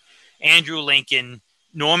 No Andrew Lincoln.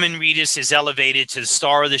 Norman Reedus is elevated to the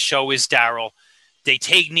star of the show as Daryl. They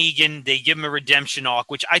take Negan, they give him a redemption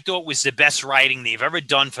arc, which I thought was the best writing they've ever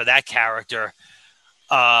done for that character.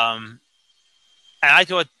 And I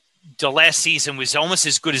thought the last season was almost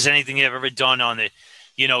as good as anything they've ever done on the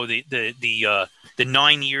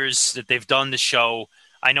 9 years that they've done the show.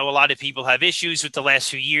 I know a lot of people have issues with the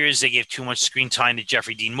last few years. They gave too much screen time to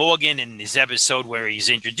Jeffrey Dean Morgan, and his episode where he's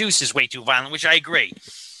introduced is way too violent, which I agree.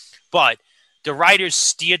 But the writers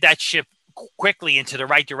steered that ship quickly into the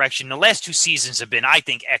right direction. The last 2 seasons have been, I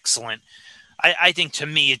think, excellent. I think, to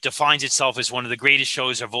me, it defines itself as one of the greatest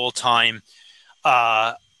shows of all time.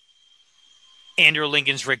 Andrew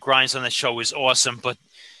Lincoln's Rick Grimes on the show was awesome. But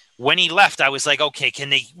when he left, I was like, okay, can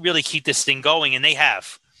they really keep this thing going? And they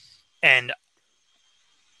have. And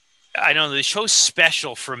I don't know, the show's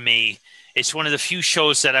special for me. It's one of the few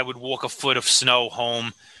shows that I would walk a foot of snow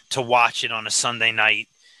home to watch it on a Sunday night.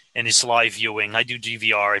 And it's live viewing. I do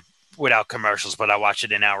DVR without commercials, but I watch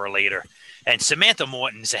it an hour later. And Samantha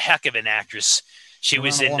Morton is a heck of an actress. She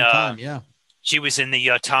was in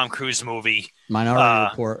the Tom Cruise movie Minority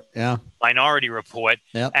Report. Yeah, Minority Report.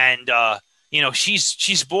 Yep. And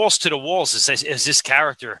she's balls to the walls as this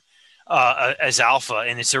character as Alpha,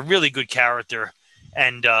 and it's a really good character.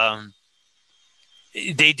 And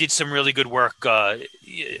they did some really good work. The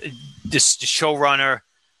showrunner,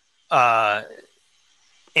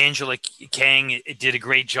 Angela Kang, did a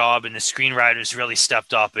great job, and the screenwriters really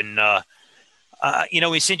stepped up. And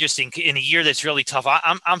it's interesting in a year that's really tough.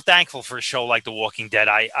 I'm thankful for a show like The Walking Dead.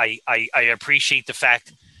 I appreciate the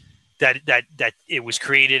fact that it was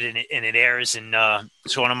created and it airs, and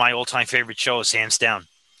it's one of my all-time favorite shows, hands down.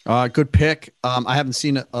 Good pick. I haven't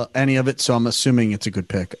seen any of it, so I'm assuming it's a good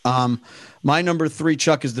pick. My number 3,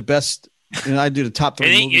 Chuck, is the best. And I do the top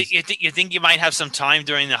 3 movies. You think you might have some time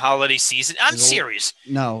during the holiday season? I'm serious.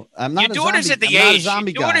 No, I'm not. Your daughter's at the age.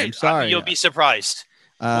 Zombie guy. I'm sorry. You'll be surprised.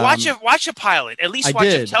 Watch a pilot. At least watch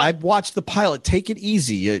it. I watched the pilot. Take it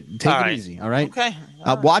easy. Take it easy. All right. Okay.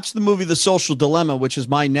 Watch the movie The Social Dilemma, which is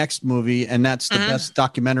my next movie, and that's the best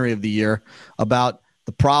documentary of the year about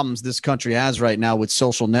the problems this country has right now with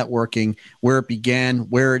social networking, where it began,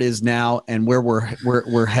 where it is now, and where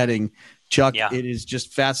we're heading. Chuck, It is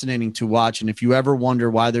just fascinating to watch. And if you ever wonder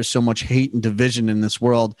why there's so much hate and division in this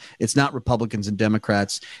world, it's not Republicans and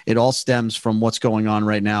Democrats. It all stems from what's going on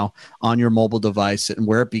right now on your mobile device and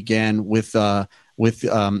where it began with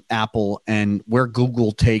Apple and where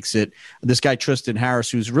Google takes it. This guy, Tristan Harris,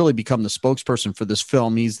 who's really become the spokesperson for this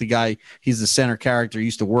film. He's the center character. He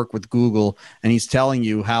used to work with Google, and he's telling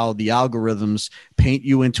you how the algorithms paint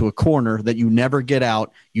you into a corner that you never get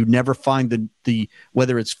out. You never find the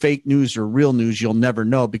whether it's fake news or real news, you'll never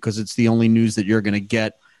know because it's the only news that you're going to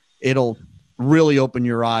get. It'll really open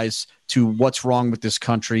your eyes to what's wrong with this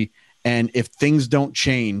country. And if things don't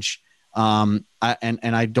change, I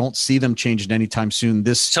don't see them changing anytime soon.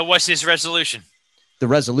 So what's his resolution? The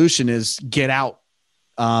resolution is get out,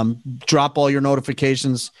 drop all your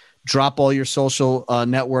notifications, drop all your social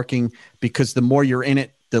networking, because the more you're in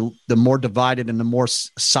it, the more divided and the more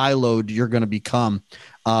siloed you're going to become.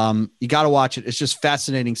 You got to watch it. It's just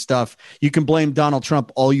fascinating stuff. You can blame Donald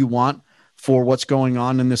Trump all you want for what's going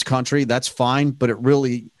on in this country. That's fine. But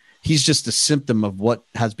he's just a symptom of what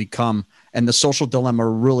has become. And The Social Dilemma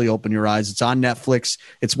really open your eyes. It's on Netflix.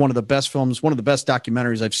 It's one of the best films, one of the best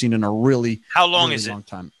documentaries I've seen in a really long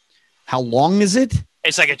time. How long is it?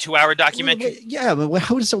 It's like a 2-hour documentary. Yeah, but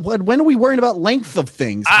when are we worrying about length of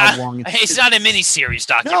things? How long? It's not a miniseries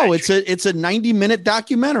documentary. No, it's a 90-minute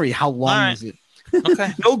documentary. How long is it?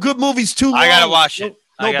 Okay. No good movies too long. I gotta watch it.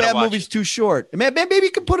 No bad movies too short. Maybe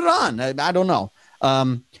you can put it on. I don't know.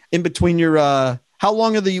 In between your how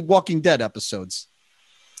long are the Walking Dead episodes?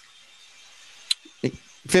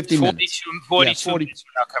 50 minutes. 42 minutes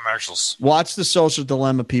without commercials. Watch The Social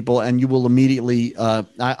Dilemma, people, and you will immediately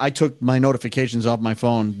I took my notifications off my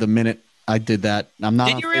phone the minute I did that. I'm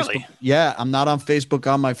not on Facebook. Really? Yeah, I'm not on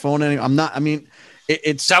Facebook on my phone anymore. I'm not. I mean,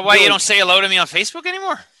 it's. Is that why you don't say hello to me on Facebook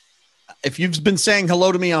anymore? If you've been saying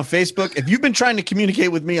hello to me on Facebook, if you've been trying to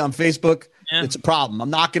communicate with me on Facebook, it's a problem.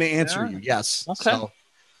 I'm not going to answer you. Yes. Okay.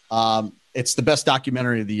 So, it's the best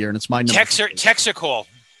documentary of the year, and it's my number. Text or call.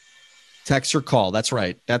 Text or call. That's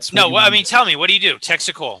right. That's no. Well, I mean, tell me, what do you do? Text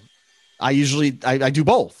or call? I do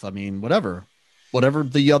both. I mean, whatever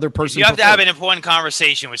the other person. You have to have an important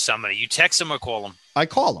conversation with somebody. You text them or call them? I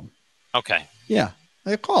call them. Okay. Yeah,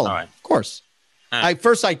 I call them. All right. Of course. I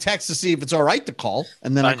text to see if it's all right to call,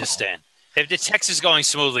 and then I understand. If the text is going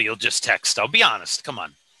smoothly, you'll just text. I'll be honest. Come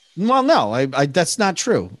on. Well, no, I that's not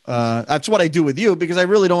true. That's what I do with you because I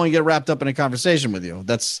really don't want to get wrapped up in a conversation with you.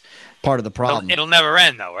 That's part of the problem. It'll never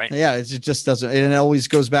end, though, right? Yeah, it just doesn't. It always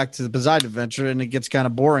goes back to the Poseidon Adventure, and it gets kind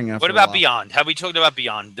of boring after. What about Beyond? Have we talked about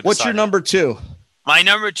Beyond? What's your number 2? My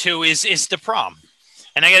number 2 is The Prom.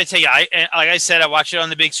 And I got to tell you, like I said, I watched it on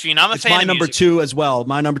the big screen. I'm a fan of my number 2 as well.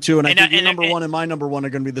 My number 2, and I think your number 1 and my number 1 are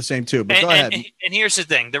going to be the same too. But go ahead. And here's the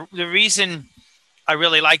thing: the reason I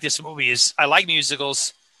really like this movie is I like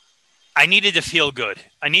musicals. I needed to feel good.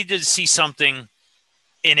 I needed to see something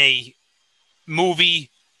in a movie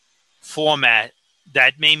format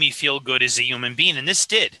that made me feel good as a human being, and this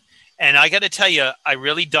did. And I got to tell you, I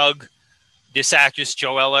really dug this actress,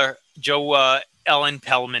 Jo Ellen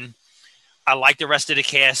Pellman. I like the rest of the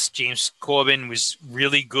cast. James Corbin was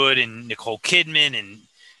really good, and Nicole Kidman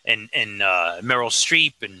and Meryl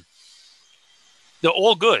Streep, and they're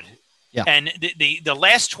all good. Yeah. And the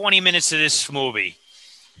last 20 minutes of this movie,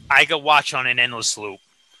 I could watch on an endless loop.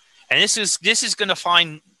 And this is going to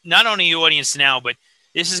find not only the audience now, but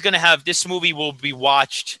this movie will be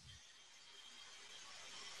watched.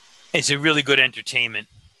 It's a really good entertainment,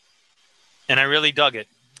 and I really dug it.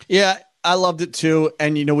 Yeah. I loved it too.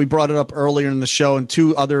 And, we brought it up earlier in the show and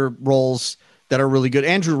 2 other roles that are really good.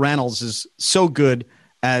 Andrew Rannells is so good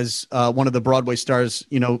as one of the Broadway stars.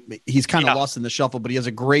 He's kind of lost in the shuffle, but he has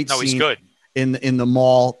a great scene he's good. in the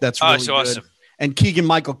mall. That's really good. Awesome. And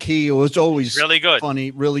Keegan-Michael Key was always really good, funny,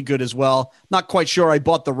 really good as well. Not quite sure I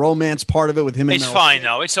bought the romance part of it with him. It's fine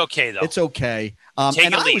though. It's okay though. It's okay.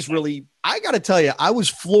 And I got to tell you, I was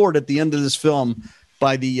floored at the end of this film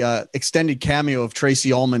by the extended cameo of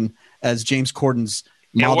Tracy Ullman as James Corden's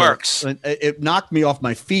mother. It works. It knocked me off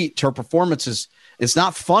my feet. Her performance it's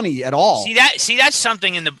not funny at all. See that's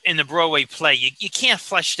something in the Broadway play. You can't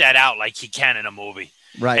flesh that out like you can in a movie.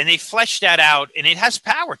 Right. And they fleshed that out, and it has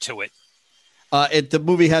power to it. The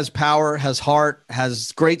movie has power, has heart,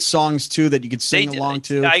 has great songs too that you could sing along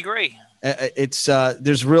to. I agree.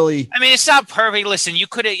 There's really. I mean, it's not perfect. Listen,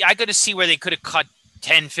 I could see where they could have cut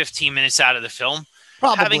 10, 15 minutes out of the film.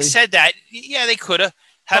 Probably. Having said that, yeah, they could have.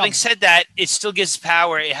 Having said that, it still gives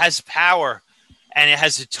power. It has power, and it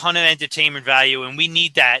has a ton of entertainment value, and we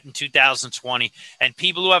need that in 2020. And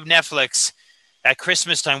people who have Netflix at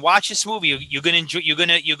Christmas time, watch this movie. You're gonna enjoy.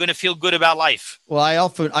 You're gonna feel good about life. Well, I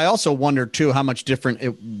also wonder too how much different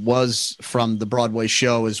it was from the Broadway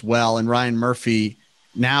show as well. And Ryan Murphy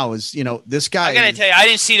now is, this guy. I gotta tell you, I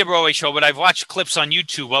didn't see the Broadway show, but I've watched clips on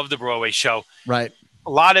YouTube of the Broadway show. Right. A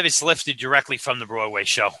lot of it's lifted directly from the Broadway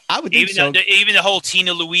show. I would think so. Even the whole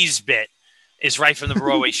Tina Louise bit is right from the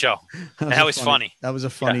Broadway show. That was funny. That was a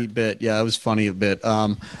funny bit. Yeah, it was funny a bit.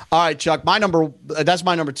 All right, Chuck, that's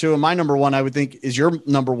my number 2. And my number 1, I would think, is your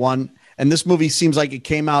number 1. And this movie seems like it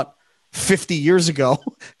came out 50 years ago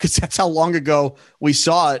because that's how long ago we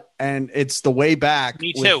saw it. And it's The Way Back.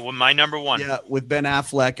 Me too, with my number 1. Yeah, with Ben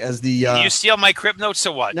Affleck as the... Did you steal my Crip Notes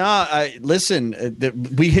or what? No, listen,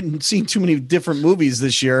 we hadn't seen too many different movies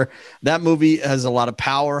this year. That movie has a lot of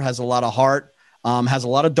power, has a lot of heart. Has a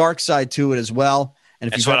lot of dark side to it as well.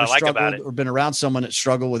 And if you've ever struggled or been around someone that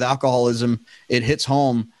struggled with alcoholism, it hits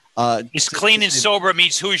home. It's Clean and Sober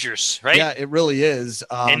meets Hoosiers, right? Yeah, it really is.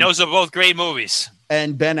 And those are both great movies.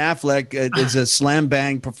 And Ben Affleck is a slam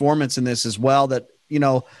bang performance in this as well that, in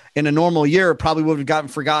a normal year, it probably would have gotten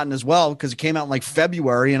forgotten as well because it came out in like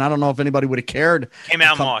February. And I don't know if anybody would have cared. Came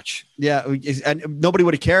out in March. Yeah. And nobody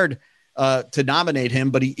would have cared to nominate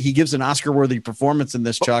him, but he gives an Oscar-worthy performance in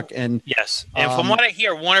this, Chuck. And yes, and from what I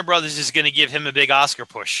hear, Warner Brothers is going to give him a big Oscar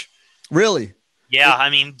push. Really? Yeah, I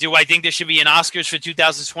mean, do I think there should be an Oscars for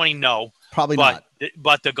 2020? No, probably not.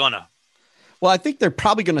 But they're gonna. Well, I think they're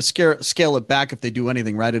probably going to scale it back if they do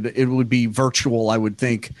anything, right? It would be virtual, I would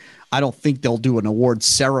think. I don't think they'll do an award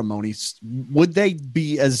ceremony. Would they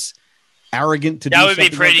be as arrogant to do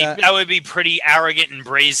something like that? That would be pretty arrogant and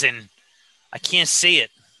brazen. I can't see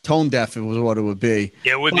it. Tone deaf was what it would be.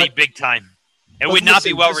 Yeah, it would be big time. It would not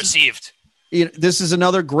be well received. This is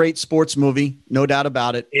another great sports movie, no doubt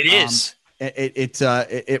about it. It is.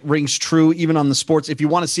 It rings true even on the sports. If you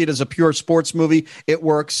want to see it as a pure sports movie, it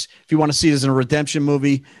works. If you want to see it as a redemption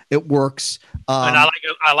movie, it works. And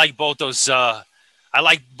I like both those. I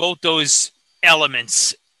like both those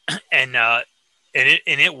elements, and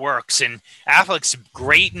it works. And Affleck's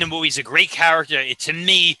great in the movie. He's a great character. To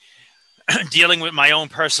me, dealing with my own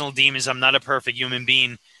personal demons, I'm not a perfect human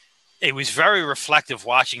being. It was very reflective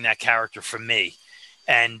watching that character for me,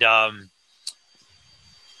 and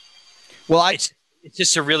it's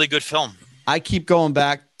just a really good film. I keep going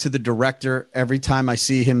back to the director every time I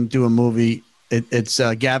see him do a movie. It's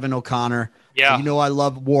Gavin O'Connor. Yeah, I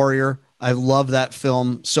love Warrior. I love that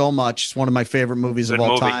film so much. It's one of my favorite movies of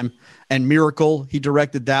all time. And Miracle, he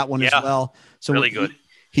directed that one as well. So really good.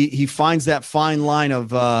 He finds that fine line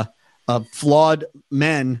of flawed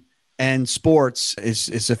men and sports.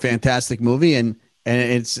 It's a fantastic movie, and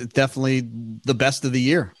it's definitely the best of the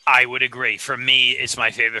year. I would agree. For me, it's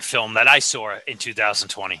my favorite film that I saw in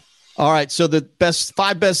 2020. All right, so the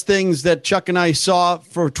 5 best things that Chuck and I saw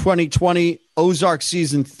for 2020. Ozark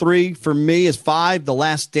season 3 for me is 5. The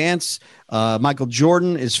Last Dance. Michael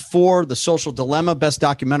Jordan is 4. The Social Dilemma, best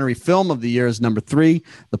documentary film of the year, is number 3.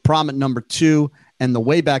 The Prom at number 2, and The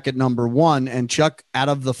Way Back at number 1. And Chuck, out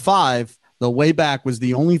of the 5, The Way Back was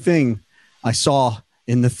the only thing I saw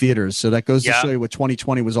in the theaters. So that goes to show you what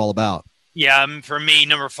 2020 was all about. Yeah, for me,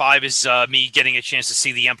 number 5 is me getting a chance to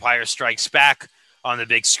see The Empire Strikes Back on the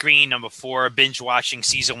big screen. Number 4, binge watching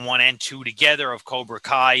season 1 and 2 together of Cobra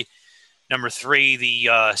Kai. Number 3,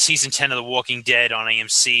 the season 10 of The Walking Dead on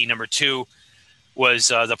AMC. Number 2 was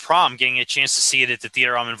The Prom, getting a chance to see it at the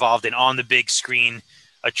theater I'm involved in on the big screen,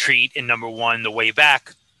 a treat. And number 1, The Way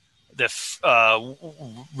Back,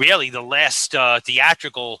 really the last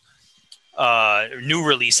theatrical new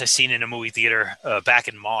release I've seen in a movie theater back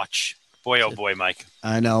in March. Boy, oh boy, Mike.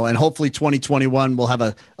 I know. And hopefully 2021 we'll have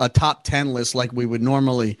a top 10 list like we would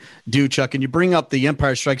normally do, Chuck. And you bring up The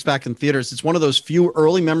Empire Strikes Back in theaters. It's one of those few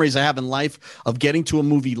early memories I have in life of getting to a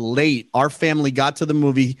movie late. Our family got to the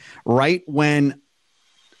movie right when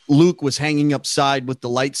Luke was hanging upside with the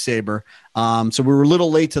lightsaber. So we were a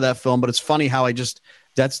little late to that film, but it's funny how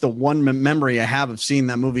that's the one memory I have of seeing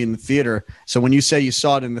that movie in the theater. So when you say you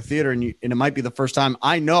saw it in the theater and it might be the first time,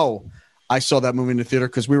 I know I saw that movie in the theater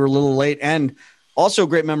because we were a little late. And also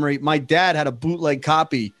great memory, my dad had a bootleg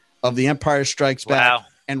copy of The Empire Strikes Back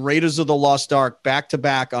and Raiders of the Lost Ark back to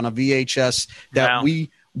back on a VHS that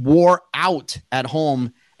we wore out at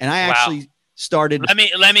home. And I actually started.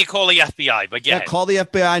 Let me call the FBI, but call the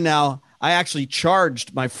FBI now. I actually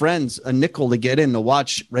charged my friends a nickel to get in to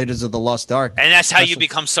watch Raiders of the Lost Ark. And that's how you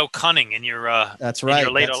become so cunning in your that's right. In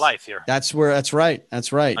your later life here. That's right.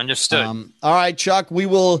 Understood. All right, Chuck, we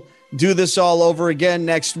will do this all over again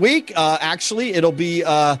next week. Actually, it'll be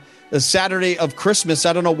the Saturday of Christmas.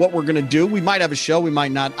 I don't know what we're going to do. We might have a show. We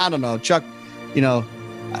might not. I don't know. Chuck,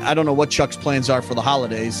 I don't know what Chuck's plans are for the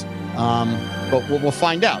holidays. But we'll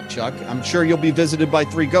find out, Chuck. I'm sure you'll be visited by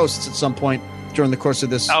 3 ghosts at some point during the course of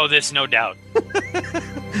this. Oh, there's no doubt.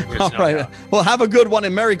 All right. Well, have a good one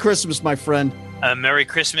and Merry Christmas, my friend. Merry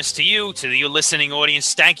Christmas to you, to the listening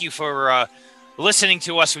audience. Thank you for listening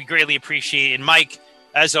to us. We greatly appreciate it. Mike,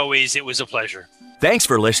 as always, it was a pleasure. Thanks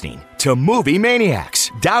for listening to Movie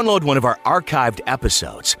Maniacs. Download one of our archived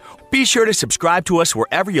episodes. Be sure to subscribe to us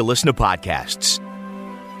wherever you listen to podcasts.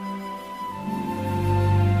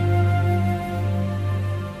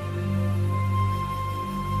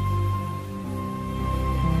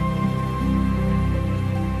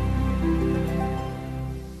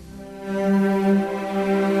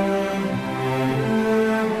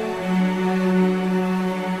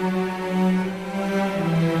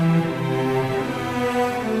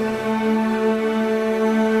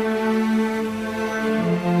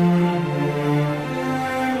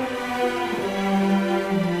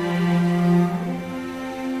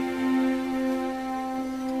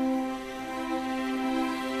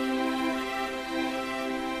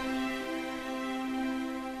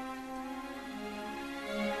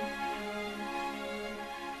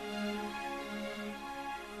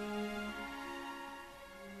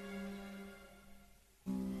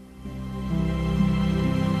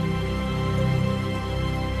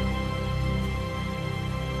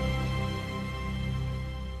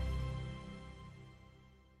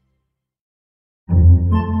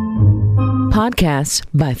 Podcasts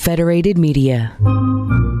by Federated Media.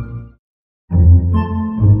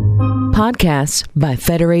 Podcasts by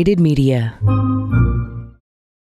Federated Media.